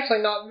 And it's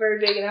actually not very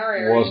big in our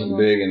area. It wasn't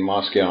big in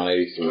Moscow in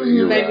 83.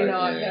 You're Maybe right.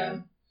 Not,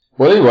 no.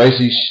 Well, anyways,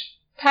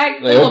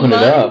 they opened it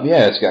up. Money.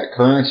 Yeah, it's got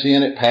currency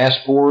in it,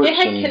 passports. It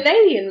had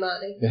Canadian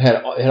money. It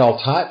had all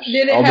types.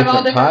 Did it have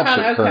all different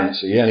types of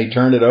currency? Yeah, and he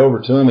turned it over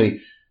to him.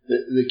 And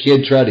the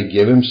kid tried to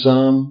give him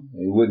some.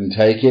 He wouldn't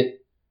take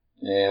it.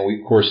 And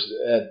we, of course,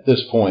 at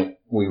this point,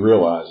 we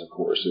realize, of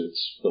course,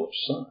 it's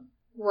Philip's son.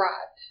 Right.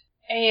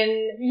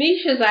 And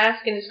Misha's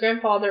asking his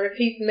grandfather if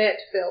he's met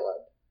Philip.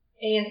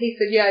 And he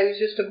said, yeah, he was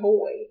just a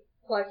boy,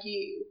 like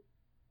you,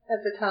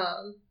 at the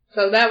time.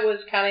 So that was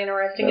kind of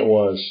interesting. It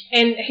was.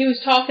 And he was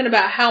talking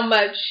about how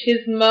much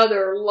his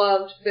mother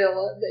loved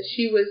Philip, that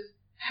she was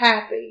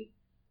happy.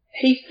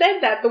 He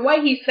said that, the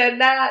way he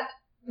said that,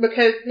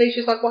 because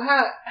Misha's like, well,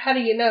 how do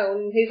you know?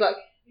 And he's like,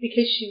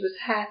 because she was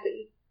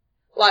happy.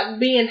 Like,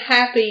 being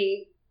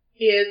happy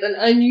is an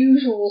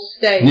unusual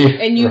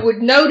state, and you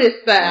would notice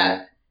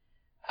that.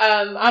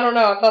 I don't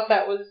know, I thought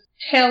that was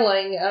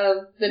telling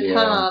of the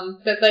time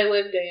that they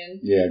lived in.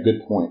 Yeah,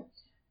 good point.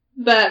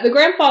 But the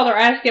grandfather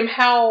asked him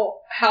how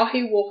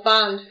he will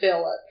find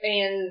Philip,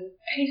 and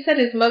he said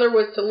his mother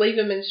was to leave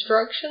him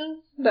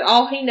instructions, but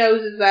all he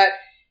knows is that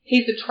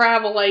he's a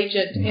travel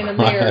agent in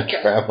America.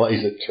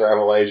 He's a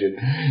travel agent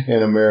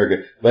in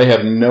America. They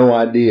have no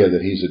idea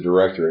that he's a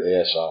Directorate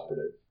S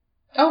operative.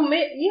 Oh,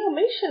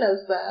 Misha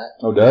knows that.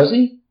 Oh, does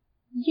he?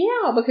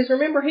 Yeah, because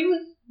remember he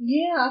was,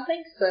 I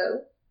think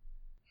so.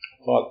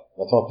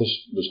 I thought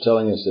this was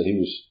telling us that he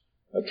was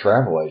a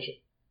travel agent.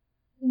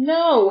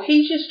 No,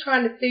 he's just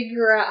trying to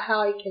figure out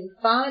how he can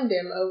find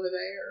him over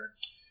there.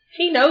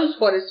 He knows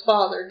what his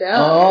father does.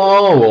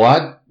 Oh, well,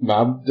 I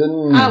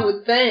didn't. I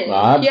would think.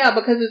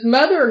 Because his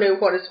mother knew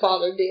what his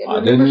father did.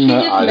 She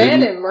just met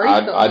him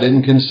recently. I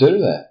didn't consider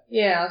that.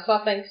 Yeah, so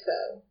I think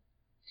so.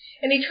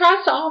 And he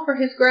tries to offer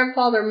his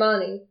grandfather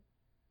money.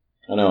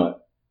 I know it.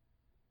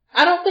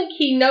 I don't think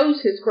he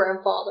knows his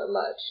grandfather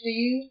much. Do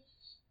you?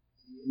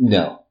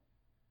 No.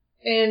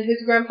 And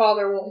his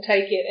grandfather won't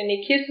take it. And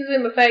he kisses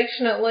him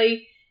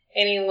affectionately,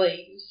 and he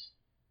leaves.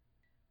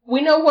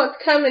 We know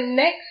what's coming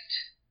next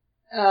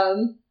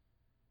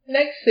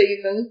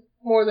season,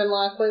 more than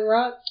likely,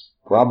 right?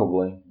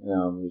 Probably.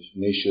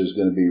 Misha's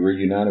going to be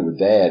reunited with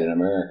Dad in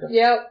America.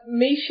 Yep,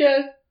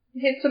 Misha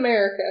hits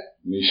America.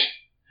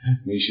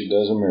 Misha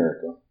does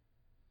America.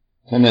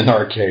 And then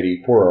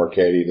poor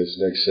Arcady, this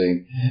next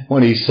scene,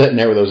 when he's sitting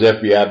there with those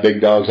FBI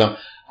big dogs on,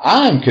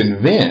 I'm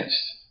convinced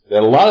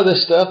that a lot of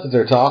this stuff that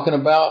they're talking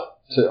about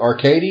to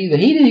Arcady that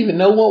he didn't even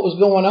know what was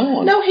going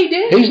on. No, he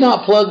didn't. He's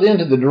not plugged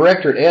into the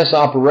Directorate S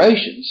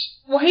operations.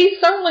 Well, he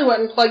certainly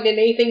wasn't plugged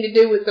into anything to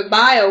do with the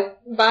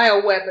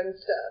bioweapon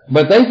stuff.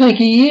 But they think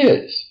he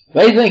is.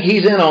 They think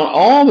he's in on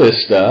all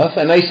this stuff,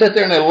 and they sit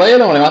there and they lay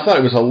it on him. I thought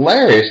it was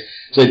hilarious.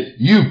 Said,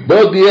 you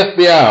bugged the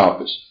FBI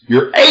office.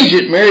 Your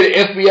agent married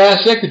an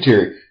FBI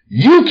secretary.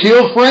 You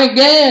killed Frank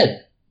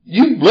Gadd.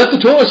 You let the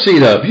toilet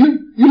seat up.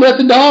 You let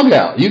the dog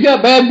out. You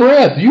got bad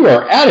breath. You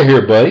are out of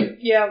here, buddy.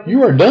 Yeah.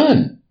 You are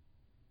done.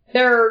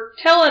 They're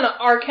telling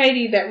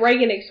Arcady that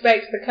Reagan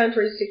expects the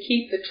countries to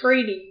keep the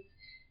treaties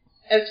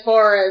as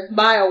far as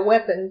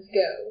bioweapons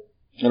go.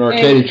 And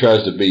Arcady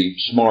tries to be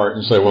smart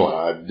and say, well,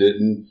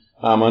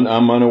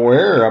 I'm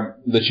unaware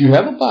that you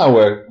have a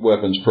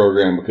bioweapons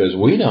program because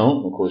we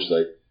don't. Of course,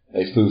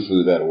 they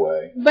foo-foo that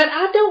away. But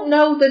I don't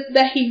know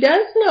that he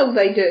does know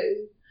they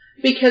do.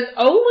 Because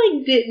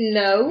Oleg didn't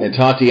know. And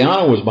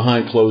Tatiana was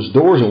behind closed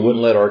doors and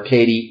wouldn't let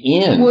Arcady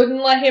in.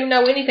 Wouldn't let him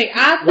know anything.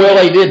 Well,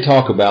 they did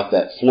talk about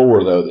that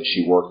floor, though, that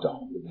she worked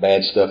on. The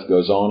bad stuff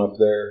goes on up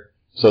there.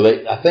 So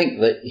I think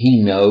that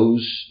he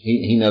knows.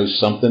 He knows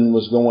something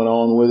was going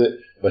on with it,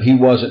 but he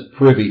wasn't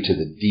privy to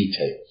the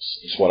details,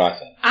 is what I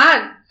think.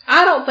 I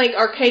don't think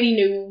Arcady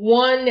knew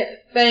one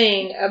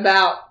thing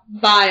about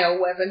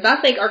bioweapons. I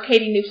think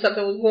Arcady knew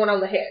something was going on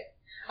in the head.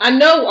 I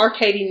know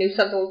Arcady knew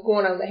something was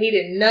going on that he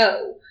didn't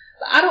know.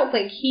 But I don't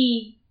think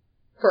he,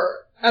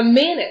 for a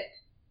minute,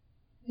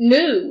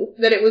 knew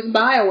that it was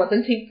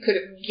bioweapons. He could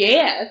have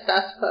guessed,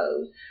 I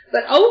suppose.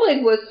 But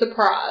Oleg was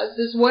surprised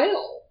as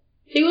well.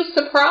 He was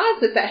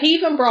surprised at that. He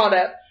even brought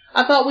up,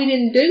 I thought we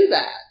didn't do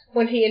that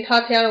when he and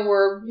Tatiana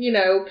were,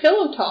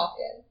 pillow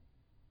talking.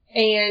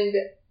 And,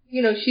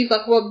 she's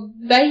like, well,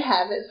 they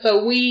haven't,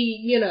 so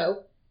we,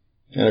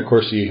 And, of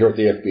course, you hear what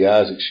the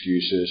FBI's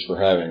excuse is for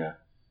having a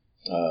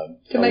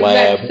make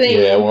lab.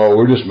 vaccines. Yeah, well,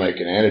 we're just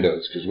making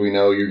antidotes because we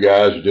know you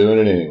guys are doing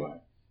it anyway.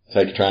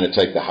 Trying to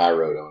take the high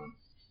road on him.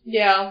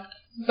 Yeah,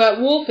 but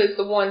Wolf is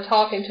the one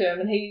talking to him,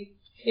 and he,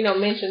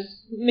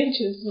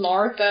 mentions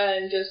Martha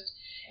and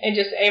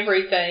just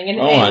everything. And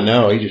I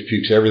know. He just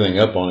pukes everything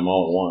up on him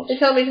all at once. They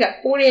tell him he's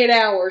got 48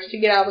 hours to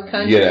get out of the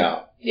country. Get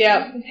out.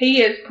 Yeah,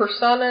 he is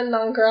persona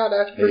non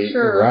grata for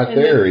sure. Right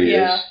there, he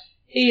is.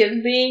 He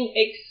is being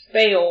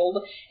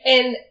expelled,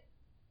 and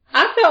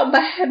I felt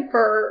bad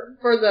for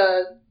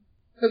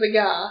the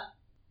guy.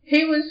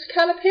 He was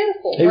kind of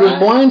pitiful. He was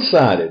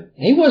blindsided.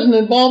 He wasn't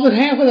involved in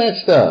half of that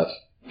stuff.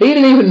 He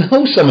didn't even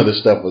know some of the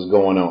stuff was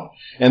going on.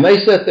 And they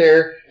sit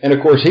there, and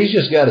of course he's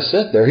just got to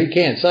sit there. He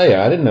can't say,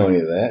 I didn't know any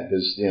of that,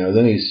 because,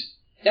 then he's...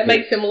 That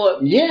makes him look...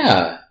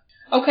 Yeah.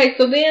 Okay,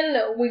 so then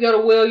we go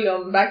to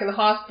William back in the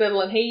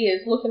hospital, and he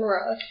is looking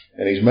rough.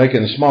 And he's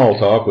making small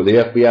talk with the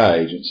FBI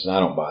agents, and I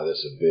don't buy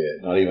this a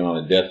bit. Not even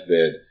on a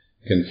deathbed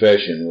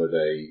confession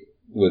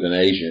with an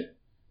agent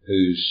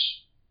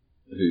who's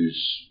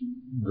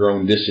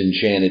grown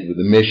disenchanted with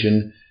the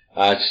mission.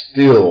 I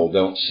still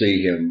don't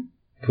see him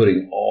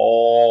putting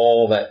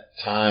all that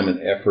time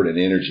and effort and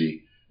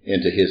energy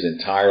into his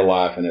entire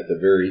life, and at the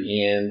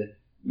very end,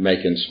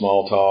 making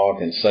small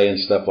talk and saying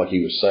stuff like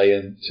he was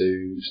saying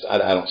I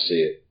don't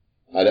see it.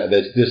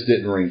 This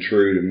didn't ring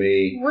true to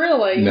me.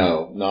 Really?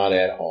 No, not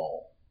at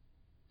all.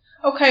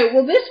 Okay,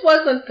 well, this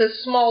wasn't the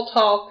small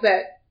talk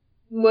that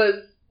was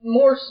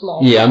more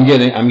small. Yeah, I'm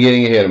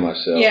getting ahead of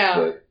myself.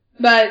 Yeah,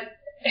 but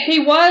he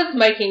was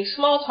making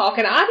small talk,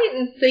 and I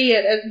didn't see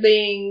it as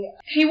being.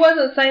 He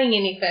wasn't saying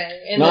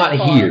anything. Not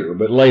here,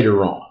 but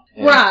later on.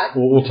 And right.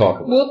 We'll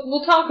talk about.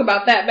 We'll talk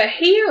about that. But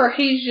here,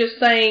 he's just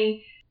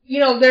saying.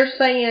 They're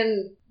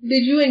saying,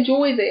 "Did you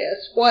enjoy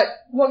this? What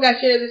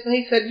got you into this?" And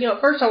he said,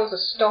 "At first I was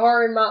a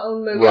star in my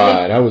own movie."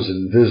 Right, I was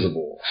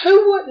invisible.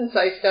 Who wouldn't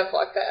say stuff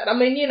like that? I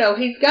mean,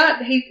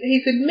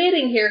 he's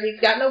admitting here he's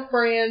got no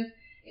friends.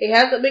 He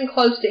hasn't been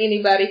close to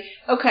anybody.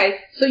 Okay,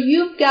 so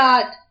you've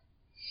got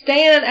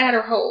Stan and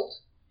Adderholt,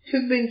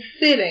 who've been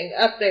sitting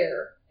up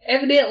there,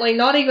 evidently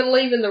not even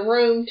leaving the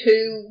room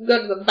to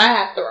go to the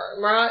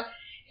bathroom, right?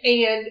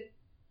 And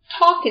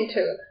talking to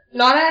him,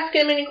 not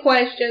asking him any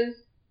questions,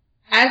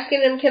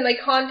 asking him can they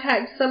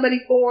contact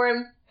somebody for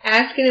him,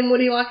 asking him would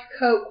he like a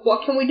Coke,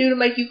 what can we do to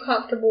make you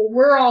comfortable,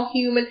 we're all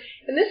human.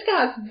 And this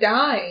guy's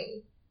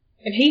dying,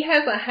 and he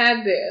hasn't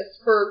had this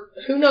for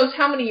who knows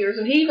how many years.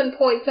 And he even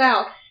points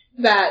out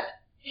that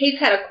he's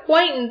had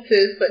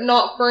acquaintances but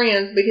not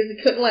friends because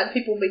he couldn't let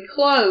people be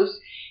close.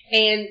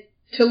 And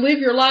to live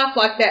your life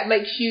like that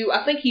makes you,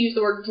 I think he used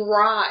the word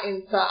dry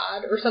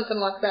inside or something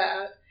like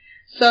that.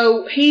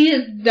 So he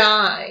is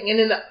dying. And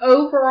in the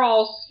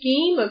overall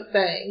scheme of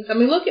things, I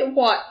mean, look at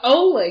what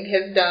Oleg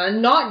has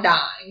done, not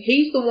dying.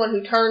 He's the one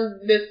who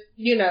turned this,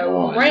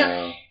 around.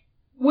 Yeah.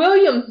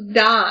 William's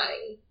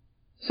dying.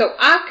 So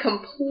I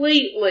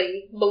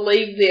completely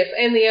believe this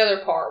and the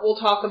other part. We'll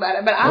talk about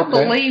it. But I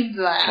believe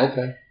that.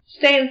 Okay.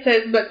 Stan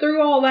says, but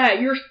through all that,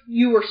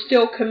 you were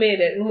still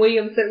committed. And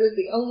William said it was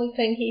the only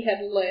thing he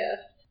had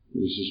left. It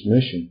was his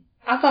mission.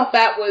 I thought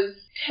that was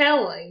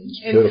telling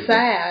and pitiful.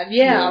 sad.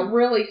 Yeah,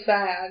 really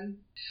sad.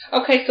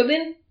 Okay, so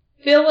then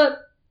Philip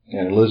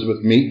and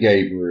Elizabeth meet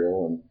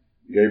Gabriel, and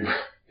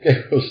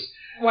Gabriel's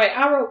Wait,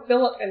 I wrote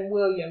Philip and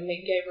William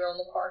meet Gabriel in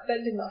the park.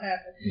 That did not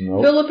happen.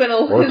 Nope. Philip and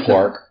Elizabeth. Or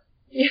Clark.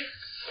 Yeah.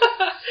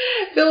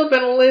 Philip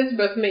and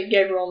Elizabeth meet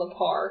Gabriel in the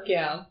park,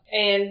 yeah,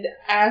 and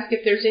ask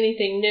if there's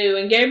anything new.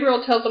 And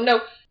Gabriel tells them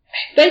no.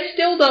 They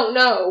still don't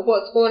know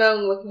what's going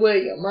on with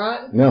William,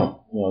 right?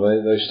 No,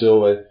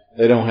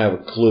 they don't have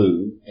a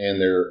clue, and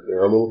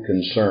they're a little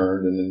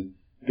concerned. And then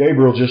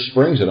Gabriel just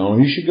springs it on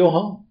them. You should go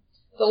home.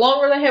 The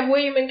longer they have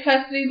William in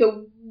custody,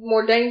 the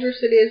more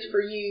dangerous it is for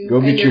you.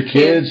 Go get your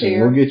kids,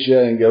 and we'll get you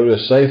and go to a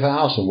safe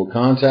house, and we'll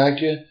contact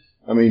you.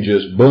 I mean,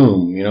 just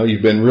boom. You know,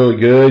 you've been really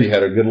good. You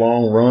had a good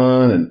long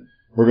run, and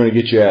we're going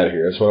to get you out of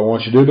here. That's what I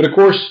want you to do. But, of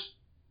course,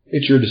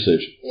 it's your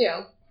decision.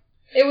 Yeah.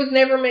 It was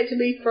never meant to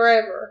be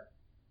forever.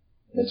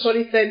 That's what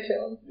he said to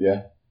him.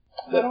 Yeah.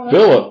 But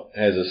Philip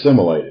has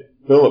assimilated.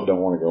 Philip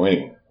don't want to go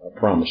anywhere. I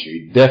promise you.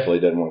 He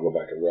definitely doesn't want to go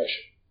back to Russia.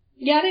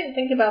 Yeah, I didn't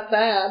think about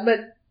that.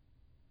 But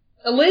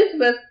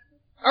Elizabeth,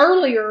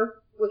 earlier,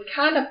 was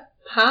kind of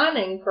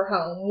pining for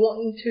home,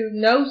 wanting to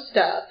know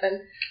stuff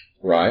and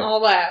all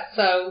that.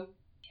 So...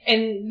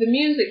 And the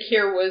music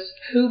here was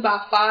Who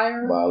by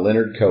Fire? By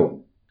Leonard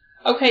Cohen.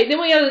 Okay,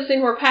 then we have this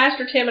thing where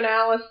Pastor Tim and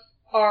Alice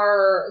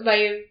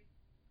they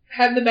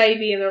have the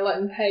baby and they're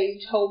letting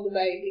Paige hold the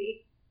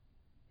baby.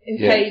 And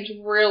Paige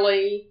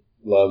really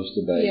loves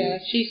the baby. Yeah,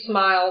 she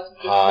smiles at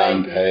this Hi,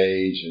 baby.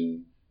 Paige,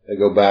 and they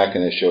go back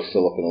and they show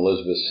Philip and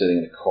Elizabeth sitting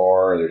in a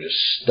car. They're just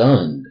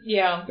stunned.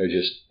 Yeah. They're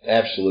just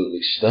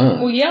absolutely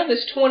stunned. Well, yeah,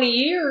 this 20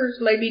 years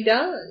may be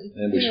done.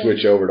 And we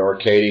switch over to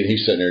Arcady, and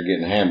he's sitting there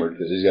getting hammered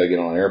because he's got to get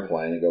on an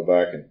airplane and go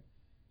back and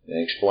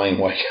explain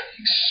why he got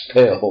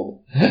expelled.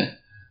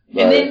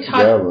 And then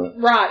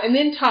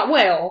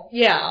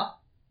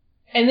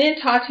And then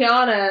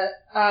Tatiana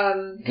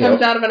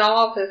comes out of an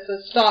office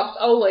and stops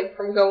Oleg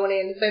from going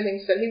in. The same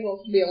thing said he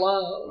wants to be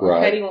alone.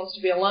 Right. Katie wants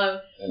to be alone.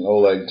 And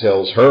Oleg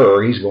tells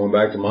her he's going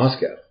back to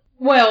Moscow.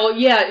 Well,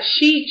 yeah,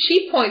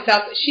 she points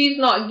out that she's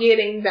not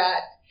getting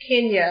that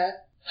Kenya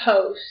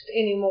post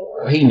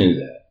anymore. Well, he knew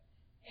that.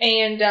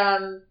 And,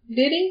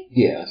 did he?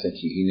 Yeah, I think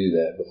he knew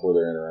that before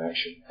their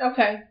interaction.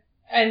 Okay.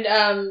 And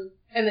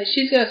that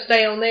she's going to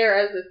stay on there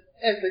as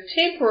a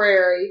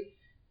temporary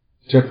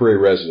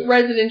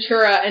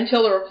residentura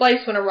until the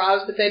replacement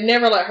arrives, but they'd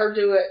never let her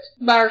do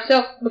it by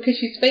herself because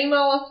she's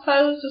female, I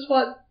suppose, is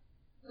what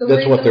the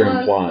That's what they're was.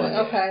 implying.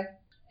 Okay.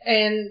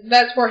 And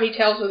that's where he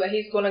tells her that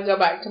he's going to go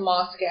back to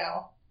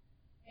Moscow.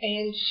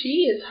 And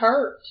she is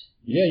hurt.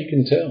 Yeah, you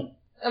can tell.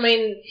 I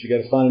mean... She got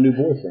to find a new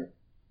boyfriend.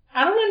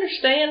 I don't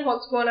understand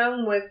what's going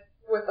on with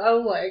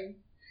Oleg.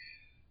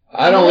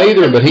 I don't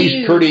either, but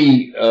he's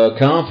pretty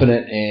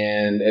confident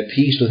and at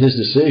peace with his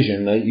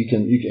decision.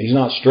 He's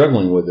not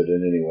struggling with it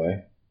in any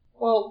way.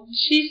 Well,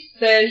 she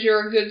says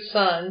you're a good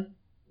son.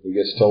 He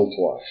gets told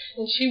twice.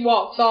 And she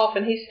walks off,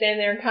 and he's standing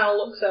there and kind of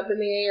looks up in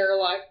the air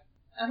like,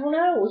 I don't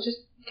know, it's just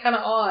kind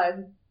of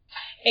odd.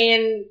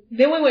 And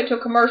then we went to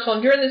a commercial,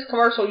 and during this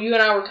commercial, you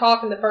and I were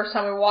talking the first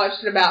time we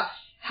watched it about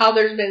how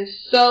there's been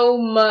so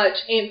much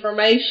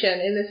information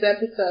in this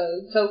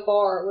episode so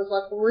far. It was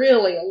like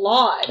really a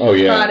lot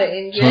to try to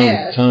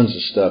ingest. Tons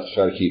of stuff to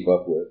try to keep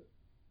up with.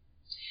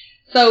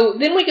 So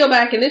then we go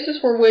back, and this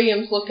is where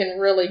William's looking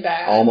really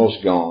bad.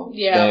 Almost gone.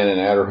 Yeah. Standing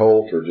at her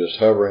Holt or just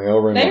hovering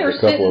over him like a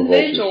couple of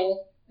vultures.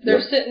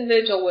 They're sitting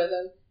vigil with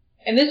him.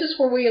 And this is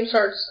where William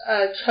starts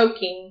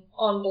choking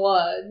on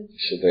blood.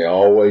 So they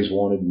always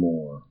wanted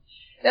more.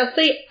 Now,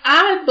 see,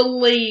 I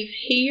believe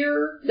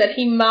here that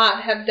he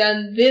might have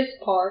done this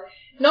part,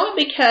 not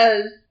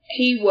because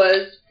he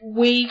was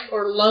weak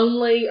or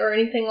lonely or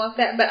anything like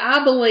that, but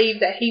I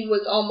believe that he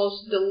was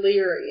almost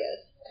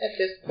delirious at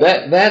this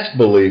point. That's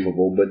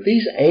believable, but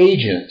these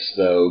agents,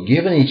 though,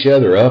 giving each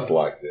other up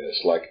like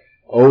this, like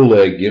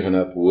Oleg giving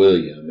up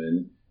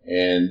William,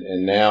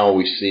 and now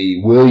we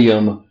see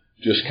William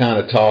just kind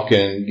of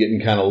talking,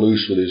 getting kind of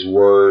loose with his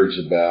words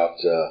about...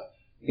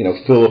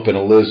 Philip and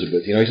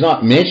Elizabeth. He's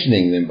not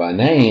mentioning them by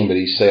name, but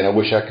he's saying, I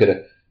wish I could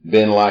have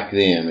been like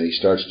them. And he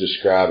starts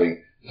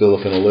describing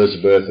Philip and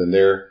Elizabeth and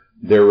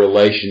their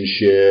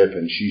relationship,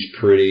 and she's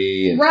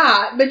pretty.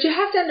 Right, but you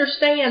have to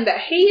understand that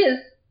he is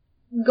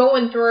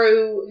going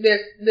through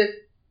this,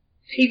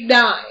 he's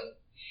dying.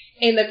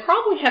 And they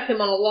probably have him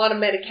on a lot of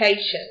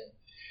medication.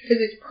 Because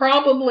it's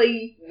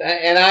probably...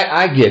 And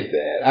I get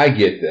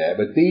that.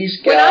 But these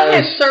guys... When I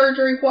had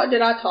surgery, what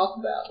did I talk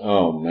about?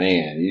 Oh,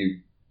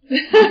 man,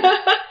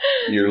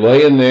 You're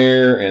laying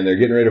there, and they're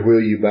getting ready to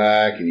wheel you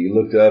back, and you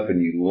looked up and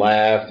you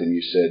laughed, and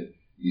you said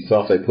you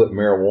thought they put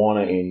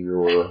marijuana in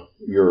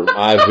your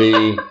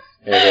IV,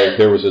 and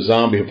there was a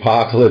zombie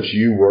apocalypse.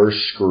 You were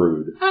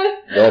screwed.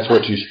 That's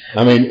what you.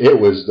 I mean, it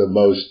was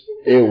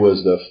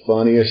the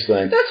funniest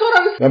thing. That's what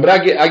I was. No, but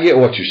I get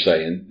what you're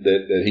saying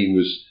that he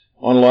was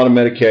on a lot of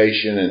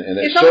medication, and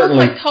it's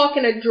certainly almost like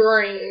talking a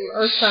dream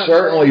or something.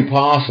 Certainly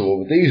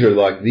possible, but these are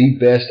like the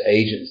best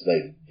agents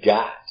they've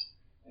got.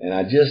 And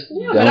I just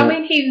but I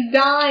mean, he's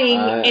dying,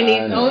 and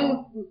he's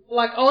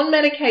on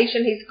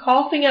medication. He's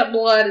coughing up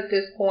blood at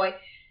this point.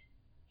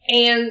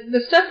 And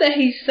the stuff that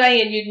he's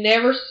saying, you'd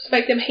never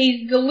suspect him.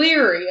 He's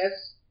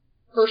delirious,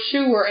 for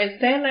sure, and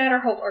Stan and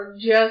Adderholt are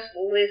just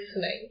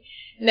listening.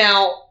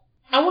 Now,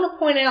 I want to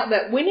point out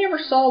that we never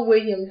saw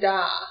William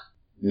die.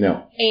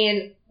 No.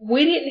 And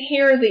we didn't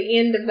hear the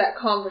end of that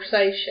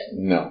conversation.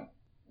 No.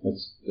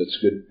 That's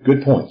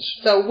good points.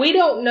 So we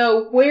don't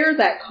know where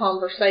that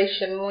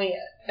conversation went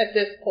at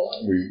this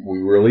point. We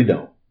really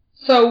don't.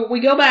 So we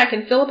go back,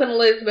 and Philip and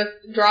Elizabeth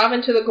drive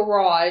into the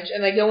garage,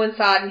 and they go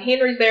inside, and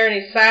Henry's there, and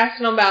he's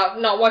sassing them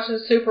about not watching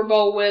the Super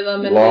Bowl with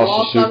them. And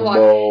lost the Super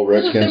Bowl.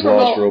 Redskins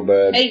lost real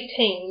bad.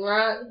 18,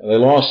 right? They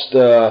lost.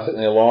 I think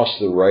they lost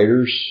the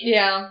Raiders.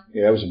 Yeah.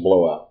 Yeah, it was a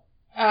blowout.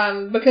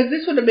 Because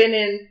this would have been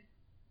in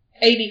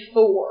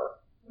 84.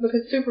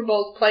 Because Super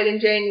Bowl's played in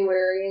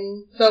January,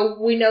 and so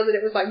we know that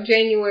it was like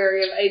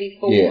January of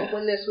 84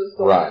 when this was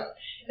going on.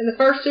 And the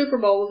first Super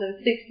Bowl was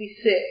in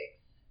 66.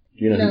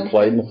 Do you know who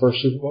played in the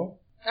first Super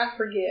Bowl? I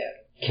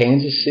forget.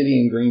 Kansas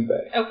City and Green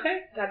Bay.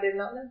 Okay, I did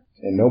not know.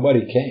 And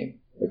nobody came.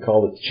 They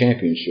called it the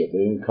championship. They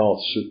didn't call it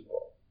the Super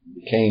Bowl.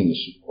 It became the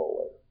Super Bowl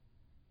later.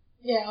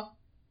 Yeah.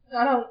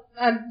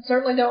 I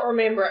certainly don't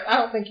remember it. I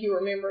don't think you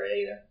remember it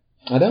either.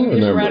 I don't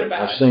remember it.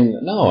 I've seen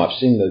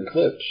the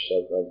clips.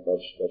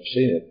 I've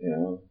seen it, you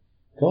know.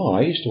 Come on,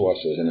 I used to watch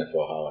those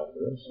NFL highlight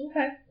reels.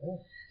 Okay. Yeah.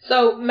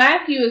 So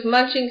Matthew is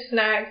munching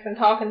snacks and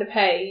talking to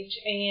Paige,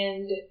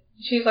 and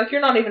she's like, "You're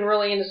not even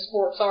really into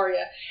sports, are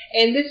you?"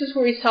 And this is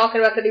where he's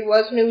talking about that he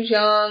was when he was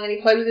young, and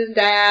he played with his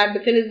dad,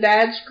 but then his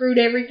dad screwed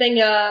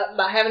everything up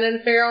by having an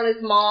affair on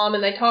his mom,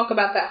 and they talk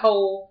about that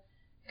whole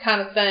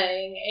kind of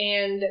thing.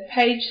 And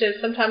Paige says,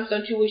 "Sometimes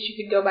don't you wish you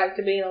could go back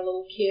to being a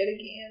little kid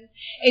again?"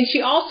 And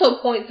she also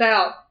points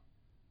out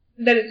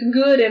that it's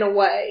good in a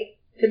way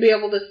to be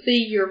able to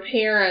see your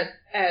parents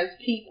as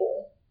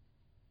people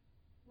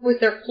with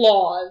their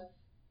flaws.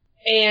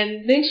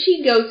 And then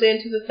she goes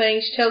into the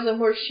thing. She tells him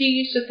where she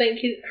used to think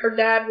her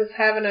dad was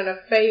having an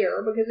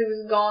affair because he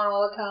was gone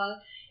all the time.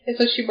 And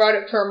so she brought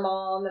it to her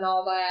mom and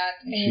all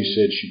that. And she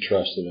said she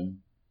trusted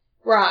him.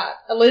 Right.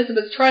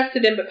 Elizabeth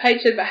trusted him, but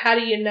Paige said, "But how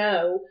do you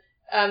know?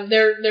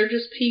 They're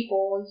just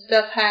people and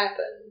stuff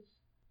happens."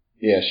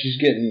 Yeah, she's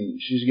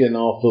getting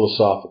all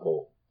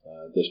philosophical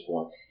at this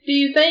point. Do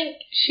you think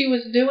she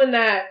was doing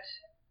that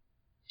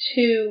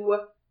to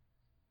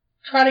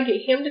try to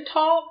get him to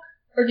talk,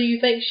 or do you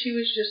think she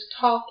was just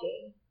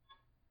talking?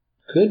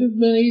 Could have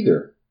been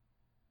either,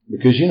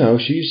 because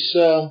she's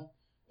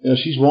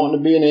wanting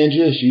to be a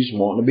ninja. She's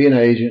wanting to be an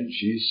agent.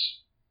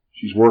 She's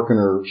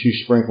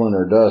sprinkling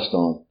her dust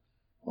on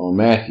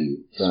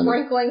Matthew.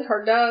 Sprinkling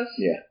her dust.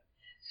 Yeah.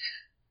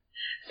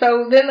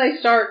 So then they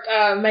start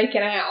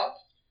making out.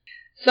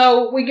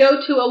 So we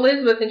go to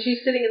Elizabeth, and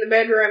she's sitting in the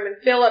bedroom, and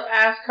Philip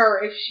asks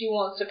her if she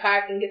wants to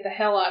pack and get the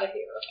hell out of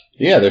here.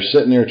 Yeah, they're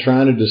sitting there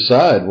trying to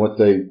decide what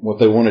they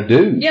want to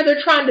do. Yeah,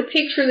 they're trying to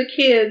picture the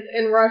kids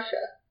in Russia.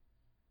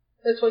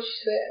 That's what she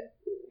said.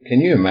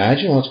 Can you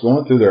imagine what's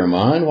going through their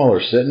mind while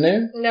they're sitting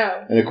there?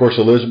 No. And of course,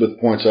 Elizabeth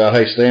points out,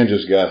 "Hey, Stan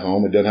just got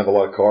home. It doesn't have a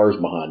lot of cars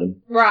behind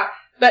him." Right.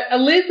 But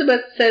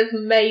Elizabeth says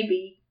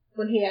maybe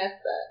when he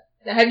asks that.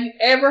 Now, have you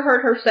ever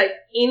heard her say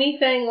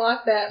anything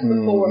like that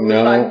before? No.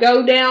 It's like,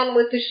 "Go down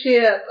with the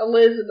ship,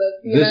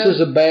 Elizabeth." This is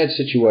a bad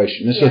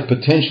situation. This is a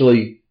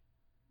potentially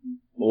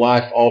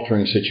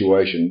life-altering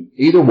situation.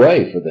 Either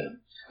way for them.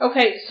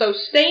 Okay, so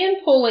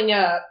Stan pulling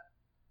up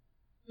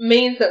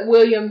means that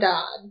William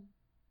died.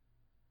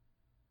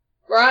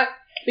 Right?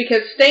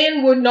 Because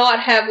Stan would not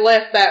have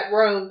left that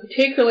room,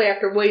 particularly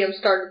after William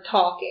started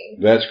talking.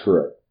 That's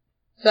correct.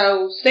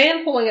 So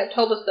Stan pulling up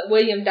told us that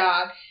William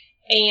died,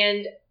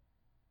 and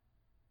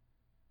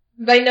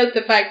they note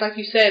the fact, like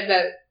you said,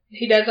 that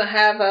he doesn't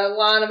have a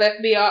line of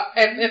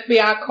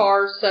FBI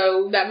cars,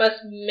 so that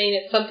must mean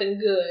it's something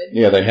good.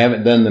 Yeah, they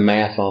haven't done the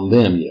math on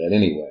them yet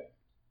anyway.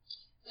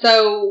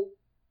 So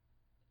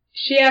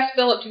she asked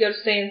Philip to go to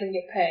Stan's and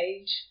get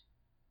Paige.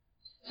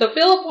 So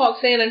Philip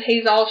walks in, and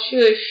he's all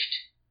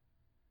shushed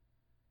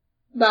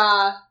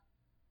by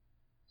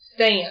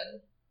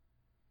Stan.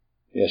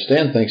 Yeah,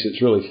 Stan thinks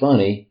it's really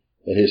funny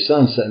that his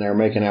son's sitting there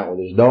making out with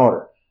his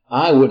daughter.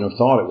 I wouldn't have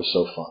thought it was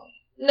so funny.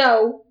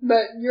 No,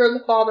 but you're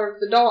the father of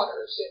the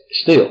daughters.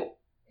 Still.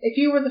 If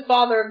you were the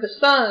father of the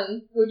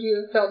son, would you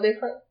have felt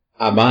different?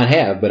 I might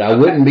have, but I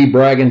wouldn't be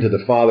bragging to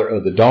the father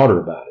of the daughter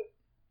about it.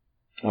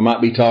 I might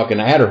be talking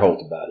to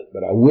Adderholt about it,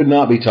 but I would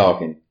not be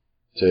talking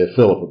to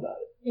Philip about it.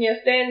 Yeah,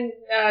 Stan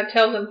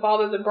tells him,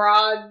 "Father the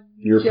bride."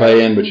 You're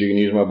paying, but you can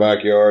use my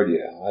backyard.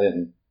 Yeah, I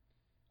didn't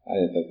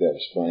think that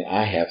was funny.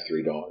 I have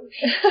 3 daughters.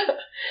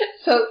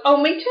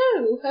 Me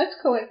too. That's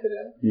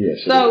coincidental.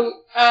 Yes.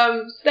 So,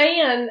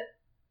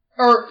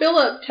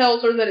 Philip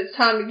tells her that it's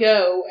time to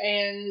go,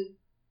 and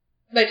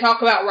they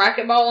talk about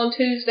racquetball on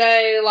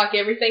Tuesday, like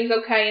everything's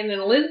okay, and then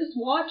Elizabeth's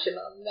watching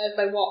them as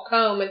they walk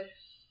home, and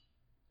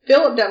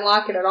Philip doesn't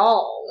like it at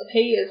all, and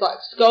he is like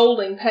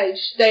scolding Paige,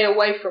 "Stay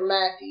away from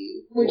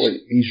Matthew."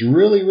 He's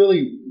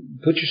really,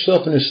 put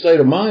yourself in his state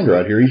of mind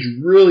right here.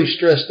 He's really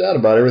stressed out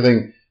about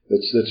everything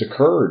that's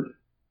occurred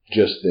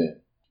just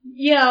then.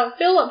 Yeah,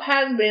 Philip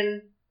has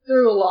been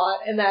through a lot,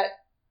 and that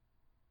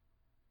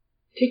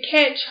to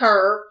catch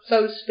her,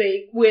 so to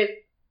speak, with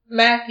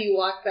Matthew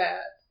like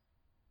that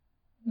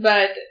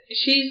But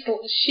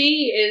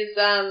she is,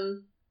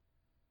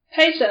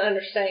 Paige doesn't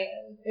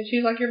understand. And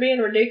she's like, you're being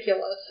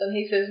ridiculous. And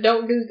he says,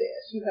 don't do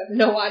this. You have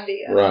no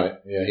idea. Right.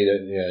 Yeah, he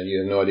doesn't. Yeah, you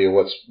have no idea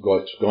what's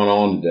going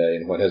on today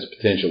and what has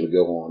potential to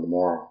go on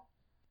tomorrow.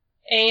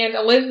 And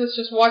Elizabeth's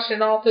just watching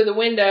it all through the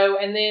window,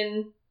 and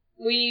then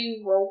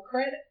we roll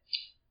credits.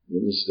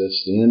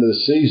 That's the end of the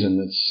season.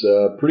 It's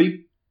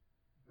pretty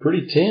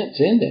tense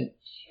ending.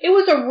 It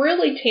was a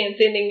really tense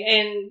ending,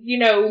 and,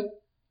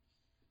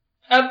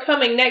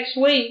 upcoming next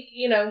week,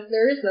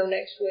 there is no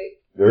next week.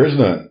 There is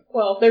none.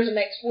 Well, there's a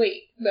next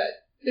week,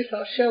 but there's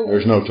no show.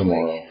 There's no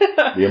tomorrow.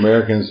 The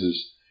Americans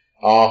is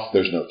off.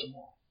 There's no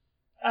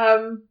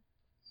tomorrow.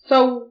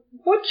 So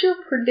what's your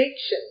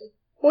prediction?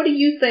 What do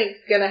you think's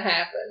going to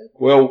happen?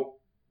 Well,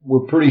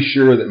 we're pretty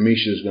sure that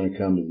Misha's going to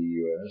come to the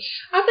U.S.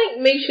 I think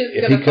Misha's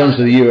going to. If he comes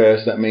to the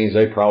U.S., that means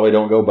they probably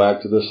don't go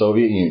back to the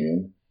Soviet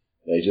Union.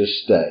 They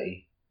just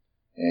stay.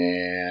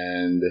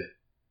 And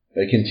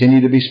they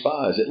continue to be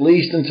spies, at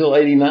least until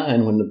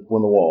 89 when the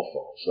wall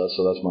falls.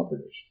 So that's my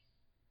prediction.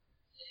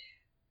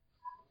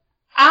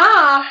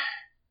 I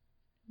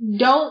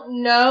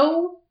don't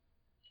know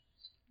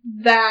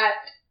that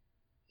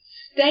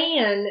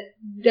Stan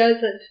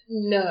doesn't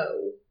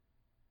know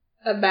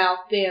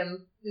about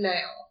them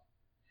now.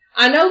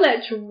 I know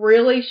that's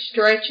really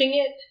stretching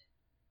it,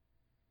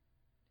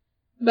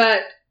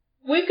 but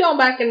we've gone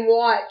back and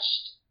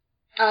watched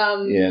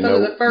some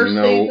of the first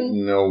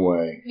season. No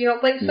way. You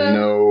don't think so?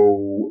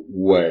 No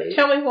way.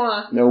 Tell me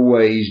why. No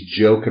way he's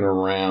joking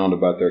around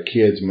about their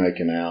kids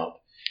making out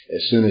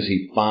as soon as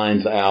he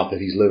finds out that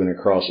he's living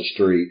across the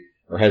street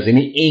or has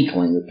any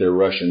inkling that they're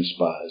Russian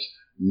spies.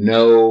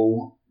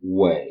 No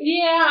way.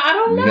 Yeah, I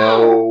don't know.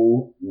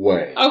 No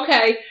way.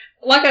 Okay,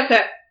 like I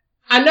said,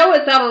 I know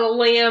it's out on a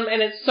limb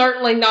and it's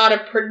certainly not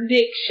a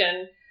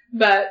prediction,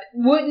 but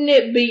wouldn't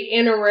it be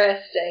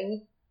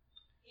interesting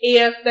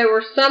if they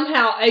were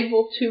somehow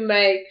able to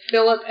make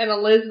Philip and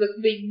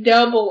Elizabeth be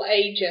double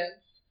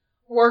agents,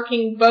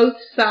 working both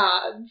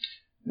sides?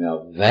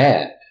 Now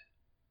that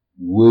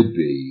would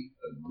be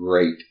a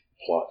great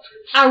plot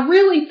twist. I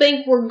really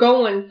think we're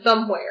going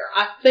somewhere.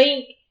 I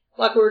think,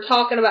 like we were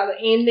talking about the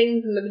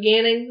endings and the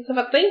beginnings and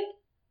stuff,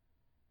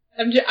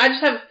 I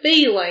just have a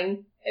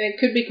feeling, and it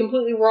could be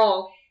completely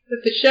wrong,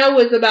 that the show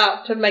is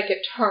about to make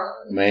a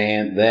turn.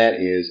 Man, that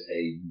is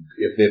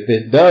if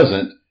it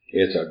doesn't,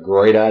 it's a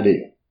great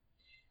idea.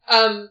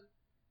 And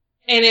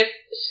if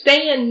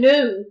Stan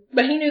knew,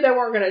 but he knew they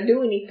weren't going to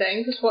do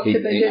anything, because what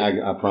could they do?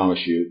 I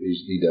promise you,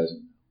 he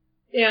doesn't.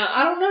 Yeah,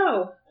 I don't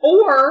know.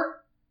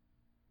 Or,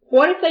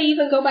 what if they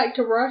even go back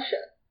to Russia?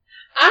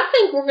 I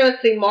think we're going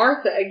to see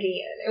Martha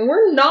again, and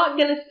we're not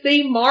going to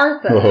see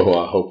Martha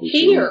I hope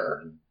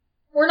here.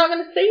 We're not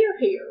going to see her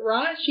here,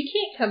 right? She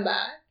can't come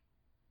back.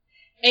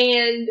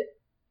 And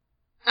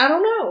I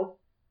don't know.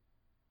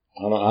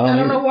 I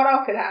don't know what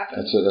else could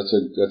happen.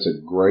 That's a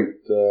great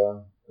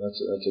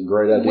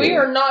idea. We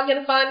are not going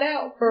to find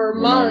out for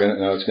months.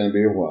 No, it's going to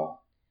be a while.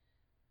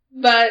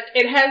 But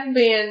it has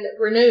been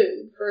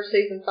renewed for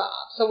season 5,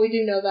 so we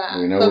do know that.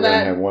 We know we're going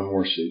to have one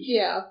more season.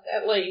 Yeah,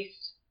 at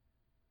least.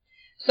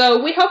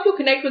 So we hope you'll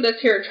connect with us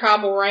here at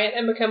Tribalrant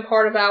and become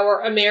part of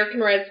our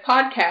American Reds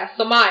podcast.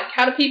 So Mike,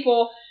 how do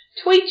people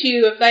tweet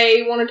you if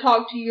they want to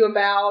talk to you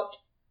about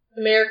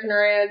American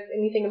Reds,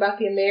 anything about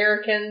the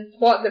Americans,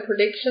 what the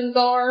predictions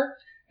are,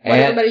 what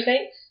everybody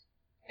thinks?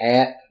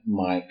 At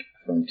Mike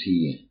from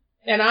TN.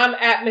 And I'm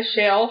at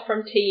Michelle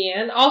from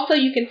TN. Also,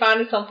 you can find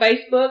us on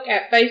Facebook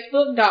at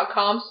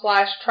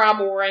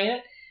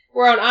facebook.com/tribalrant.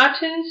 We're on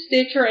iTunes,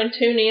 Stitcher, and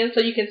TuneIn,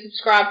 so you can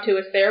subscribe to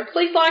us there.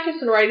 Please like us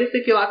and rate us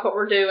if you like what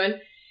we're doing.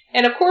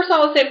 And, of course,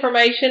 all this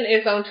information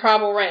is on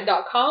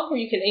tribalrant.com, where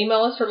you can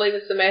email us or leave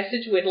us a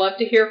message. We'd love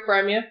to hear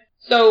from you.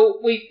 So,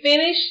 we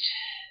finished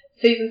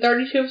season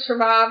 32 of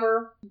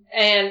Survivor,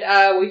 and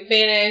we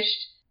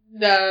finished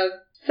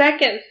the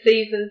second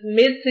season's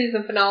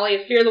mid-season finale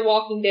of Fear the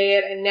Walking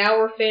Dead, and now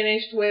we're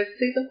finished with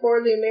season 4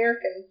 of The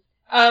Americans.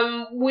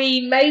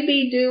 We may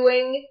be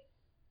doing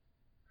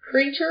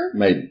Preacher.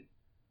 Maybe.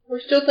 We're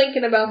still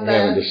thinking about that. We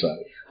haven't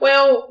decided.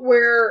 Well,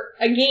 we're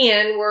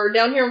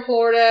down here in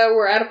Florida.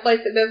 We're at a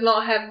place that does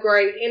not have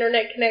great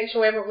internet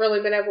connection. We haven't really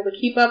been able to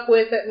keep up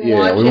with it and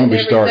watch it. Yeah, we won't be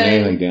starting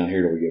anything down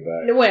here till we get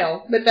back.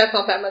 Well, but that's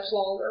not that much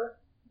longer.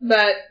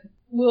 But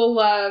we'll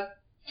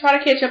try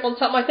to catch up on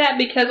something like that,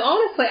 because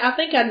honestly, I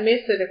think I'd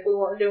miss it if we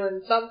weren't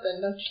doing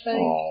something, don't you think?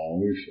 Oh,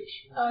 you're so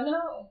sweet. I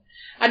know.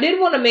 I did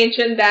want to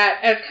mention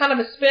that as kind of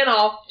a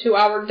spin-off to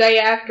our Day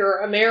After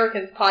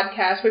Americans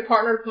podcast, we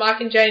partnered with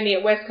Mike and Jamie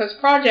at West Coast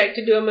Project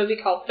to do a movie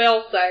called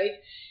Failsafe.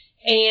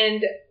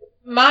 And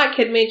Mike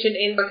had mentioned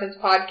in Americans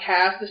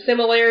podcast the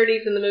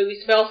similarities in the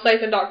movies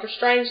Failsafe and Dr.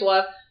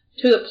 Strangelove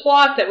to the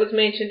plot that was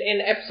mentioned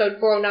in episode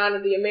 409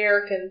 of The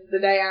Americans, The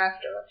Day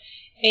After.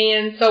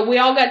 And so we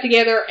all got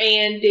together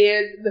and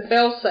did the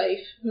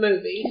Failsafe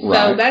movie.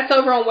 Right. So that's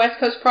over on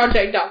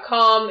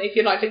westcoastproject.com if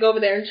you'd like to go over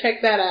there and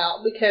check that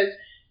out, because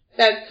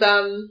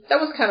that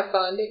was kind of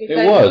fun, didn't you think?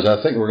 It was.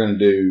 I think we're going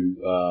to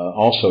do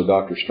also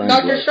Dr. Strangelove.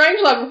 Dr.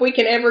 Strangelove, if we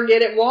can ever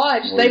get it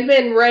watched. They've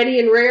been ready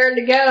and raring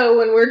to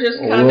go, and we're just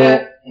kind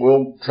of...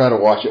 We'll try to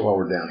watch it while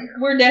we're down here.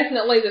 We're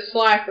definitely the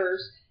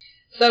slackers.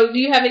 So do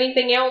you have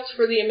anything else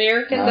for the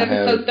Americans?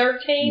 Episode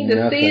 13,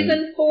 the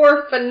season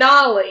 4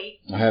 finale.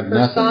 I have for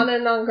nothing. Sana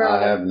and Non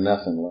Grata. I have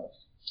nothing left.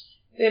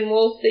 Then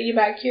we'll see you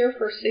back here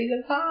for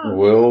season 5.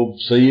 We'll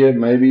see you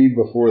maybe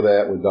before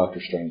that with Dr.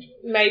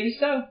 Strangelove. Maybe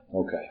so.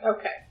 Okay.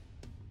 Okay.